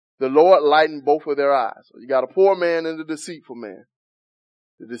together. The Lord lighten both of their eyes. So you got a poor man and a deceitful man.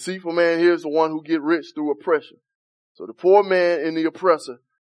 The deceitful man here is the one who get rich through oppression. So the poor man and the oppressor,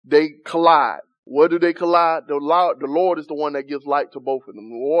 they collide. What do they collide? The Lord is the one that gives light to both of them.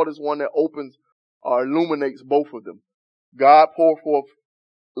 The Lord is one that opens or illuminates both of them. God pour forth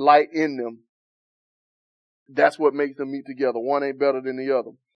light in them. That's what makes them meet together. One ain't better than the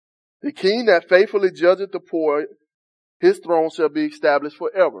other. The king that faithfully judgeth the poor, his throne shall be established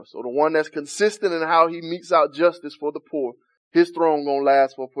forever. So the one that's consistent in how he metes out justice for the poor, his throne gonna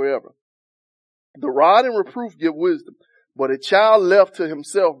last for forever. The rod and reproof give wisdom, but a child left to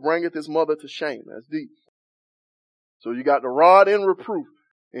himself bringeth his mother to shame. That's deep. So you got the rod and reproof,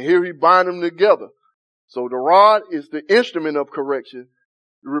 and here he bind them together. So the rod is the instrument of correction.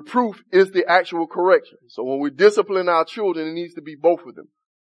 The reproof is the actual correction. So when we discipline our children, it needs to be both of them.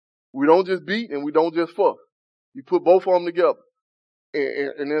 We don't just beat and we don't just fuss. You put both of them together.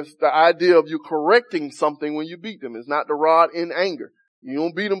 And it's the idea of you correcting something when you beat them. It's not the rod in anger. You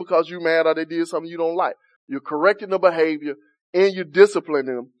don't beat them because you're mad or they did something you don't like. You're correcting the behavior and you're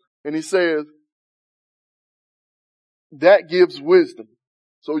disciplining them. And he says, that gives wisdom.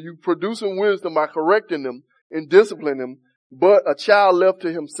 So you producing wisdom by correcting them and disciplining them, but a child left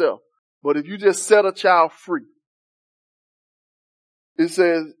to himself. But if you just set a child free, it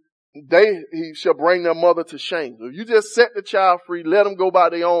says, he shall bring their mother to shame. So if you just set the child free, let them go by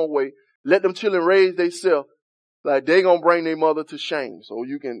their own way, let them children raise themselves, like they gonna bring their mother to shame. So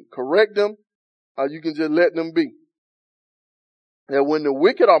you can correct them, or you can just let them be. And when the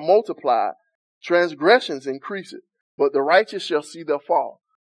wicked are multiplied, transgressions increase it, but the righteous shall see their fall.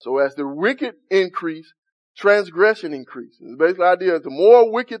 So as the wicked increase, transgression increases. The basic idea is the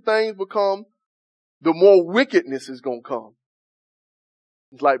more wicked things become, the more wickedness is gonna come.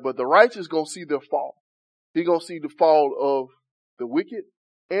 It's like, but the righteous gonna see their fall. He gonna see the fall of the wicked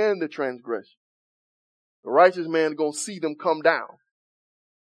and the transgression. The righteous man gonna see them come down.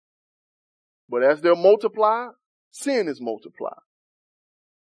 But as they're multiplied, sin is multiplied.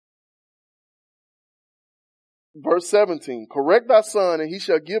 Verse 17, correct thy son and he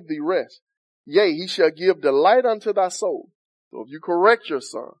shall give thee rest. Yea, he shall give delight unto thy soul. So if you correct your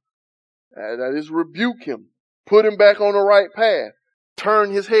son, that is rebuke him, put him back on the right path,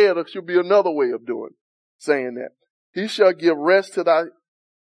 turn his head, or should be another way of saying that. He shall give rest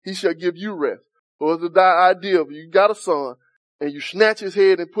he shall give you rest. So it's the idea of you got a son and you snatch his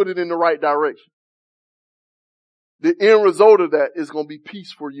head and put it in the right direction. The end result of that is going to be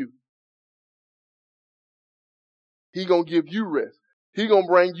peace for you. He going to give you rest. He going to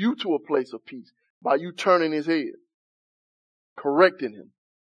bring you to a place of peace by you turning his head, correcting him.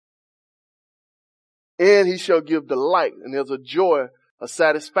 And he shall give delight. And there's a joy, a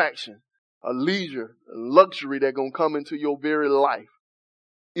satisfaction, a leisure, a luxury that going to come into your very life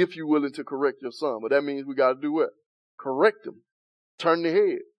if you're willing to correct your son. But that means we got to do what? Correct him. Turn the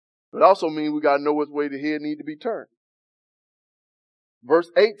head. It also means we got to know which way the head need to be turned.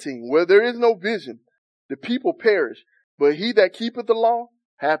 Verse 18, where there is no vision, the people perish, but he that keepeth the law,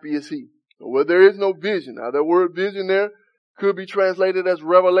 happy is he. So where there is no vision, now that word vision there could be translated as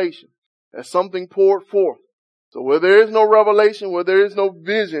revelation, as something poured forth. So where there is no revelation, where there is no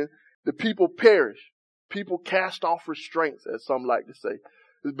vision, the people perish. People cast off restraints, as some like to say.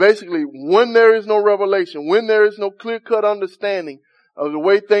 It's basically when there is no revelation, when there is no clear-cut understanding of the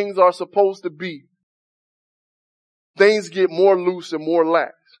way things are supposed to be, things get more loose and more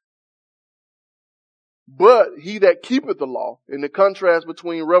lax. But he that keepeth the law, in the contrast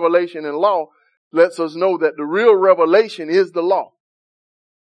between revelation and law, lets us know that the real revelation is the law.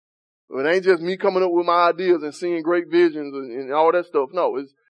 It ain't just me coming up with my ideas and seeing great visions and all that stuff. No,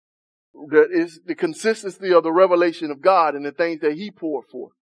 it's the consistency of the revelation of God and the things that he poured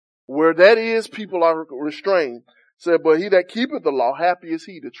forth. Where that is, people are restrained. Said, but he that keepeth the law, happy is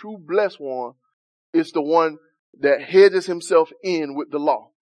he. The true blessed one is the one that hedges himself in with the law.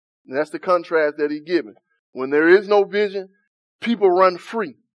 And that's the contrast that he's given. When there is no vision, people run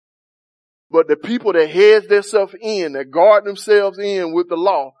free. But the people that hedge themselves in, that guard themselves in with the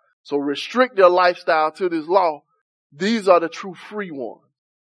law, so restrict their lifestyle to this law, these are the true free ones.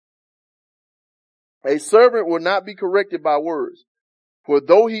 A servant will not be corrected by words, for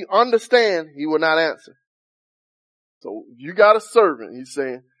though he understand, he will not answer. So if you got a servant, he's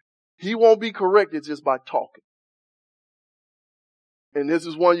saying, he won't be corrected just by talking. And this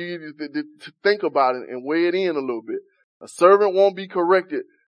is one you need to think about it and weigh it in a little bit. A servant won't be corrected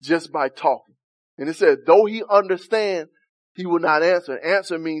just by talking. And it says, though he understand, he will not answer.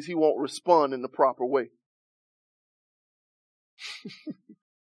 Answer means he won't respond in the proper way.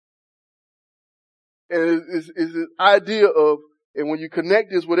 And it's this idea of, and when you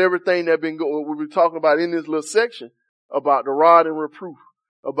connect this with everything that we've been talking about in this little section, about the rod and reproof,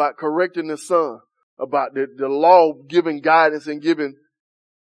 about correcting the son, about the law giving guidance and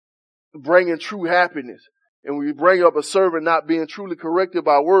bringing true happiness. And when you bring up a servant not being truly corrected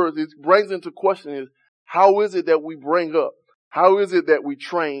by words, it brings into question is, how is it that we bring up? How is it that we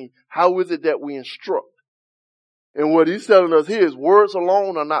train? How is it that we instruct? And what he's telling us here is words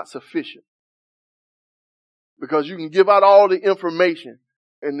alone are not sufficient. Because you can give out all the information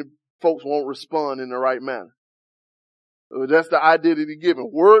and the folks won't respond in the right manner. So that's the idea that he's giving.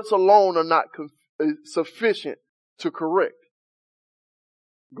 Words alone are not sufficient to correct.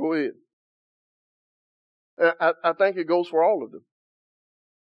 Go ahead. And I think it goes for all of them.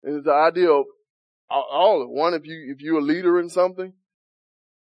 And it's the idea of all of them. One, if you're a leader in something,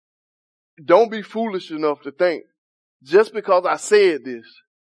 don't be foolish enough to think, just because I said this,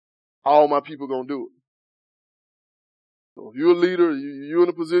 all my people gonna do it. So if you're a leader, you're in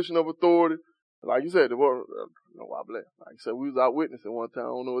a position of authority, like you said, like you said, we was out witnessing one time. I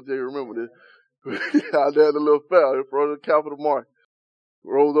don't know if they remember this. Out there at the little fair in front of the Capitol Market.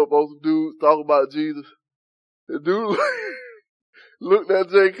 Rolled up on some dudes talking about Jesus. The dude looked at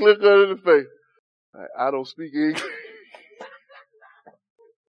Jay Clicker in the face. I don't speak English.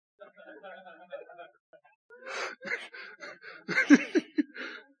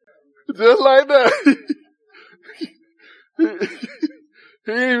 Just like that.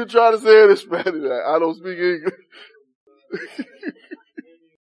 He even tried to say it in Spanish. I don't speak English.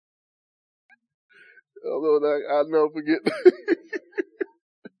 I'll never forget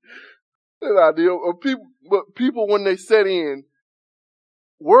that idea of people. But people, when they set in,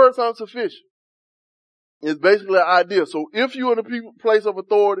 words aren't sufficient. It's basically an idea. So if you're in a place of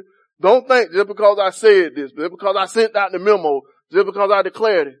authority, don't think just because I said this, just because I sent out the memo, Just because I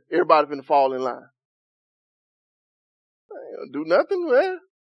declared it, everybody finna fall in line. I ain't gonna do nothing, man.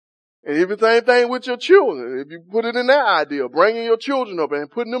 And even the same thing with your children. If you put it in that idea, bringing your children up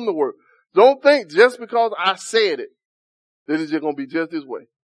and putting them to work. Don't think just because I said it, that it's just going to be just this way.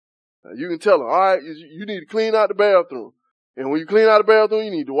 Now, you can tell them, all right, you need to clean out the bathroom. And when you clean out the bathroom,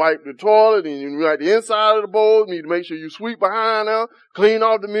 you need to wipe the toilet and you wipe the inside of the bowl. You need to make sure you sweep behind them, clean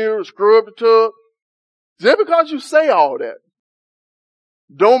off the mirror, scrub the tub. Just because you say all that,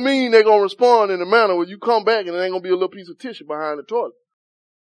 don't mean they're going to respond in a manner where you come back and there ain't going to be a little piece of tissue behind the toilet.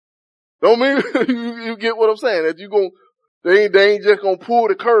 Don't mean you get what I'm saying. That they ain't just gonna pull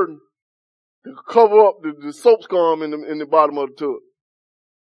the curtain to cover up the soap scum in the bottom of the tub.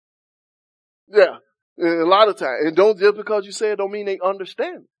 Yeah. And a lot of times. And don't just because you say it don't mean they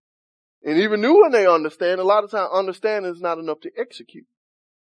understand. And even new when they understand, a lot of times understanding is not enough to execute.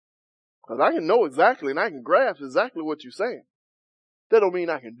 Cause I can know exactly and I can grasp exactly what you're saying. That don't mean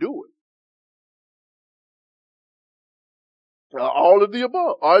I can do it. All of the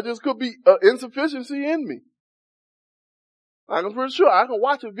above. Or it just could be insufficiency in me. I'm pretty sure I can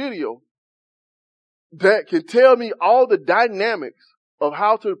watch a video that can tell me all the dynamics of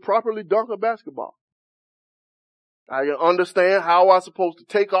how to properly dunk a basketball. I can understand how I'm supposed to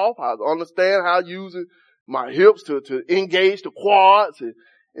take off. I understand how using my hips to engage the quads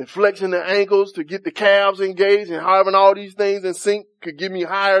and flexing the ankles to get the calves engaged and having all these things in sync could give me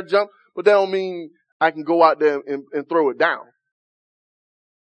higher jump. But that don't mean I can go out there and throw it down.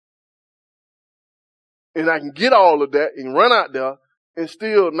 And I can get all of that and run out there and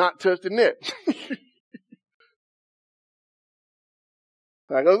still not touch the net.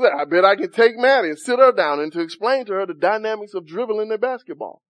 Like I said, I bet I can take Maddie and sit her down and to explain to her the dynamics of dribbling the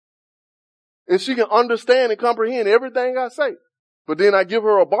basketball. And she can understand and comprehend everything I say. But then I give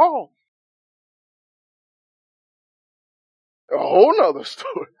her a ball. A whole nother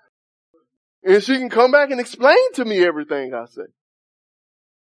story. And she can come back and explain to me everything I say.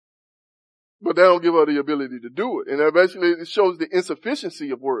 But they don't give her the ability to do it. And that basically it shows the insufficiency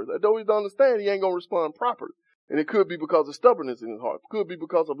of words. I don't even understand he ain't going to respond properly. And it could be because of stubbornness in his heart. It could be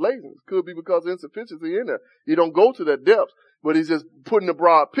because of laziness. It could be because of insufficiency in there. He don't go to that depth, but he's just putting a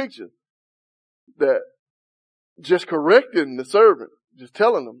broad picture that just correcting the servant, just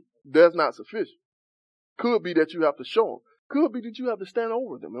telling them that's not sufficient. Could be that you have to show them. Could be that you have to stand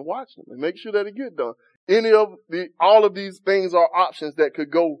over them and watch them and make sure that it get done. All of these things are options that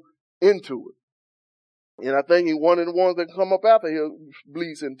could go into it. And I think one of the ones that come up after here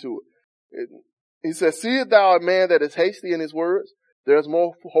bleeds into it. He says, seest thou a man that is hasty in his words? There's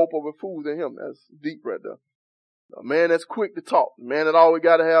more hope of a fool than him. That's deep right there. A man that's quick to talk. A man that always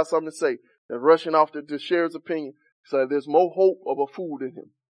got to have something to say. That's rushing off to share his opinion. So there's more hope of a fool than him.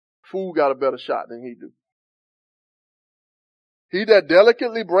 Fool got a better shot than he do. He that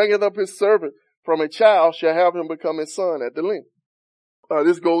delicately bringeth up his servant from a child shall have him become his son at the length.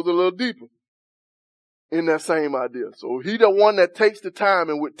 This goes a little deeper in that same idea. So he the one that takes the time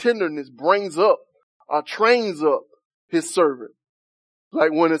and with tenderness brings up or trains up his servant.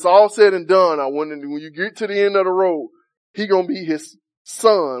 Like when it's all said and done, or when you get to the end of the road, he gonna be his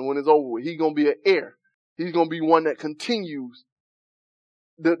son when it's over with. He gonna be an heir. He's gonna be one that continues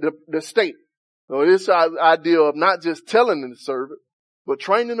the state. So this idea of not just telling the servant, but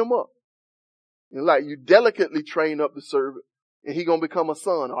training him up. And like you delicately train up the servant, and he gonna become a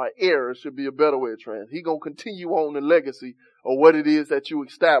son or an heir. It should be a better way of training. He gonna continue on the legacy of what it is that you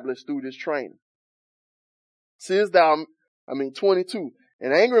established through this training. 22.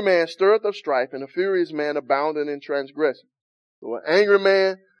 An angry man stirreth up strife, and a furious man abounding in transgression. So an angry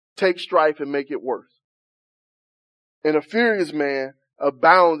man takes strife and make it worse. And a furious man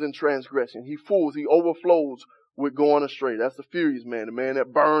abounds in transgression. He fools, he overflows with going astray. That's the furious man, the man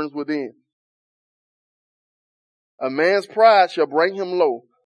that burns within. A man's pride shall bring him low,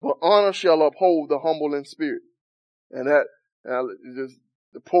 but honor shall uphold the humble in spirit. And that is just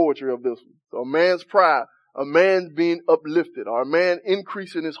the poetry of this one. So a man's pride, a man being uplifted, or a man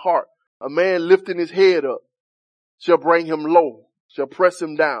increasing his heart, a man lifting his head up, shall bring him low, shall press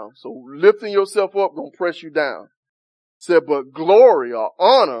him down. So lifting yourself up gonna press you down. Said, but glory or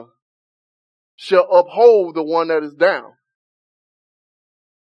honor shall uphold the one that is down.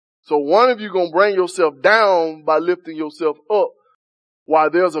 So one of you gonna bring yourself down by lifting yourself up, while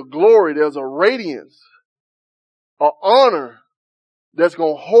there's a glory, there's a radiance, a honor that's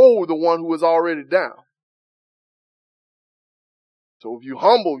gonna hold the one who is already down. So if you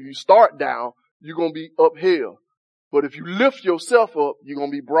humble, you start down, you're gonna be uphill. But if you lift yourself up, you're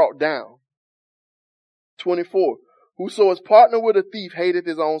gonna be brought down. 24. Whoso is partner with a thief hateth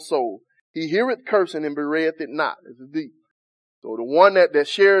his own soul. He heareth cursing and bereaveth it not. This is deep. So the one that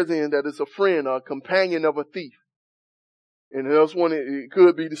shares in, that is a friend or a companion of a thief. And the other one, it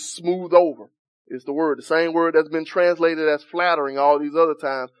could be to smooth over. It's the word. The same word that's been translated as flattering all these other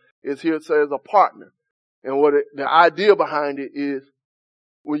times is here it says a partner. And the idea behind it is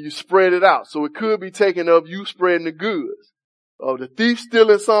when you spread it out. So it could be taken of you spreading the goods, of the thief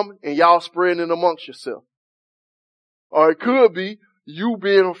stealing something and y'all spreading it amongst yourself. Or it could be you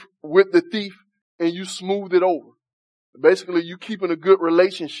being with the thief and you smooth it over. Basically, you keeping a good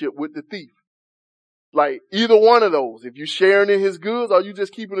relationship with the thief. Like either one of those, if you sharing in his goods or you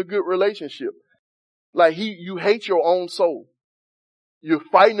just keeping a good relationship. Like you hate your own soul. You're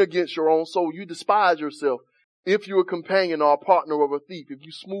fighting against your own soul. You despise yourself. If you're a companion or a partner of a thief, if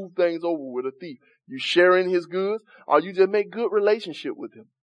you smooth things over with a thief, you share in his goods, or you just make good relationship with him.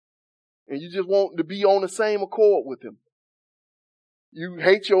 And you just want to be on the same accord with him. You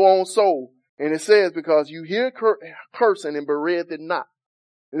hate your own soul. And it says, because you hear cursing and bereave it not.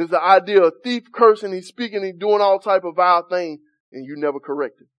 And it's the idea of thief cursing, he's speaking, he's doing all type of vile things, and you never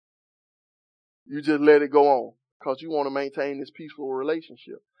correct it. You just let it go on because you want to maintain this peaceful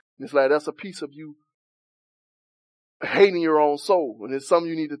relationship. And it's like that's a piece of you hating your own soul. And it's something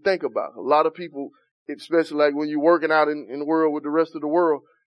you need to think about. A lot of people, especially like when you're working out in the world with the rest of the world,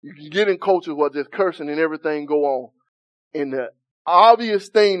 you can get in cultures where just cursing and everything go on. And the obvious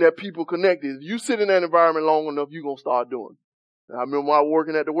thing that people connect is you sit in that environment long enough, you're going to start doing it. I remember when I was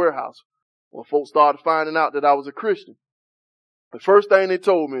working at the warehouse, when folks started finding out that I was a Christian, the first thing they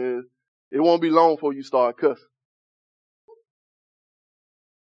told me is, it won't be long before you start cussing.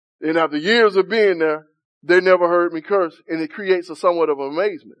 And after years of being there, they never heard me curse, and it creates a somewhat of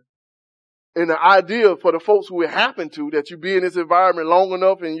amazement. And the idea for the folks who it happened to, that you be in this environment long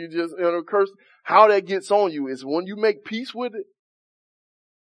enough and you just curse, how that gets on you is when you make peace with it,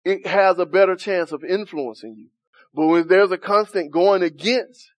 it has a better chance of influencing you. But when there's a constant going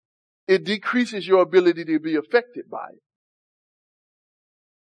against, it decreases your ability to be affected by it.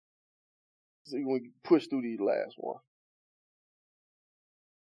 So we can push through these last ones.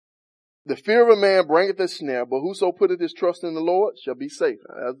 The fear of a man bringeth a snare, but whoso putteth his trust in the Lord shall be safe.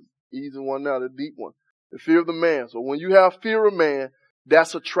 Now, that's the easy one now, the deep one. The fear of the man. So when you have fear of man,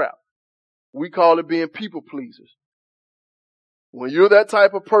 that's a trap. We call it being people pleasers. When you're that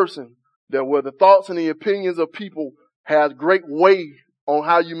type of person that where the thoughts and the opinions of people has great weight on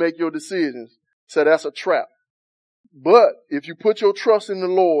how you make your decisions, so that's a trap. But if you put your trust in the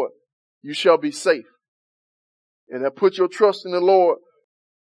Lord, you shall be safe. And that put your trust in the Lord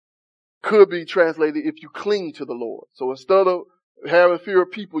could be translated if you cling to the Lord. So instead of having fear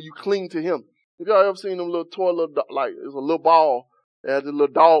of people, you cling to him. Have y'all ever seen them little toy, like it's a little ball that has a little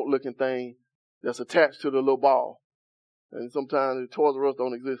dog looking thing that's attached to the little ball. And sometimes the Toys R Us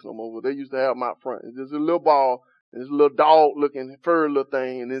don't exist no more, but they used to have them out front. It's just a little ball and this little dog looking furry little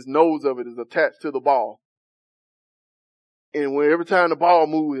thing, and his nose of it is attached to the ball. And when every time the ball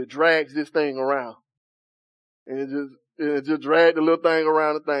moves, it drags this thing around. And it just drags the little thing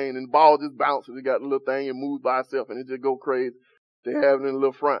around the thing, and the ball just bounces. It got the little thing and moves by itself, and it just go crazy. They have it in the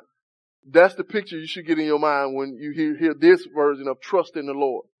little front. That's the picture you should get in your mind when you hear this version of trust in the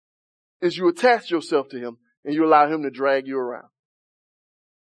Lord. Is you attach yourself to him, and you allow him to drag you around.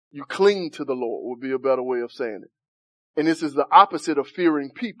 You cling to the Lord would be a better way of saying it. And this is the opposite of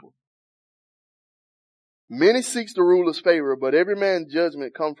fearing people. Many seeks the ruler's favor, but every man's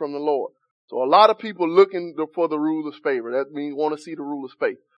judgment comes from the Lord. So a lot of people looking for the ruler's favor. That means want to see the ruler's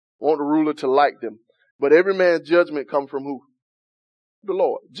face. Want the ruler to like them. But every man's judgment comes from who? The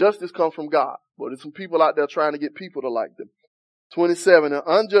Lord. Justice comes from God. But there's some people out there trying to get people to like them. 27, an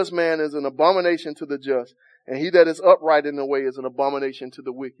unjust man is an abomination to the just, and he that is upright in the way is an abomination to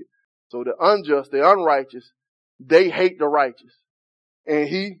the wicked. So the unjust, the unrighteous, they hate the righteous. And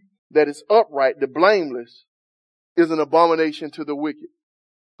he that is upright, the blameless, is an abomination to the wicked.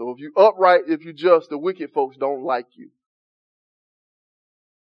 So if you upright, if you just, the wicked folks don't like you.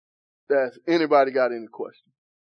 That's anybody got any questions?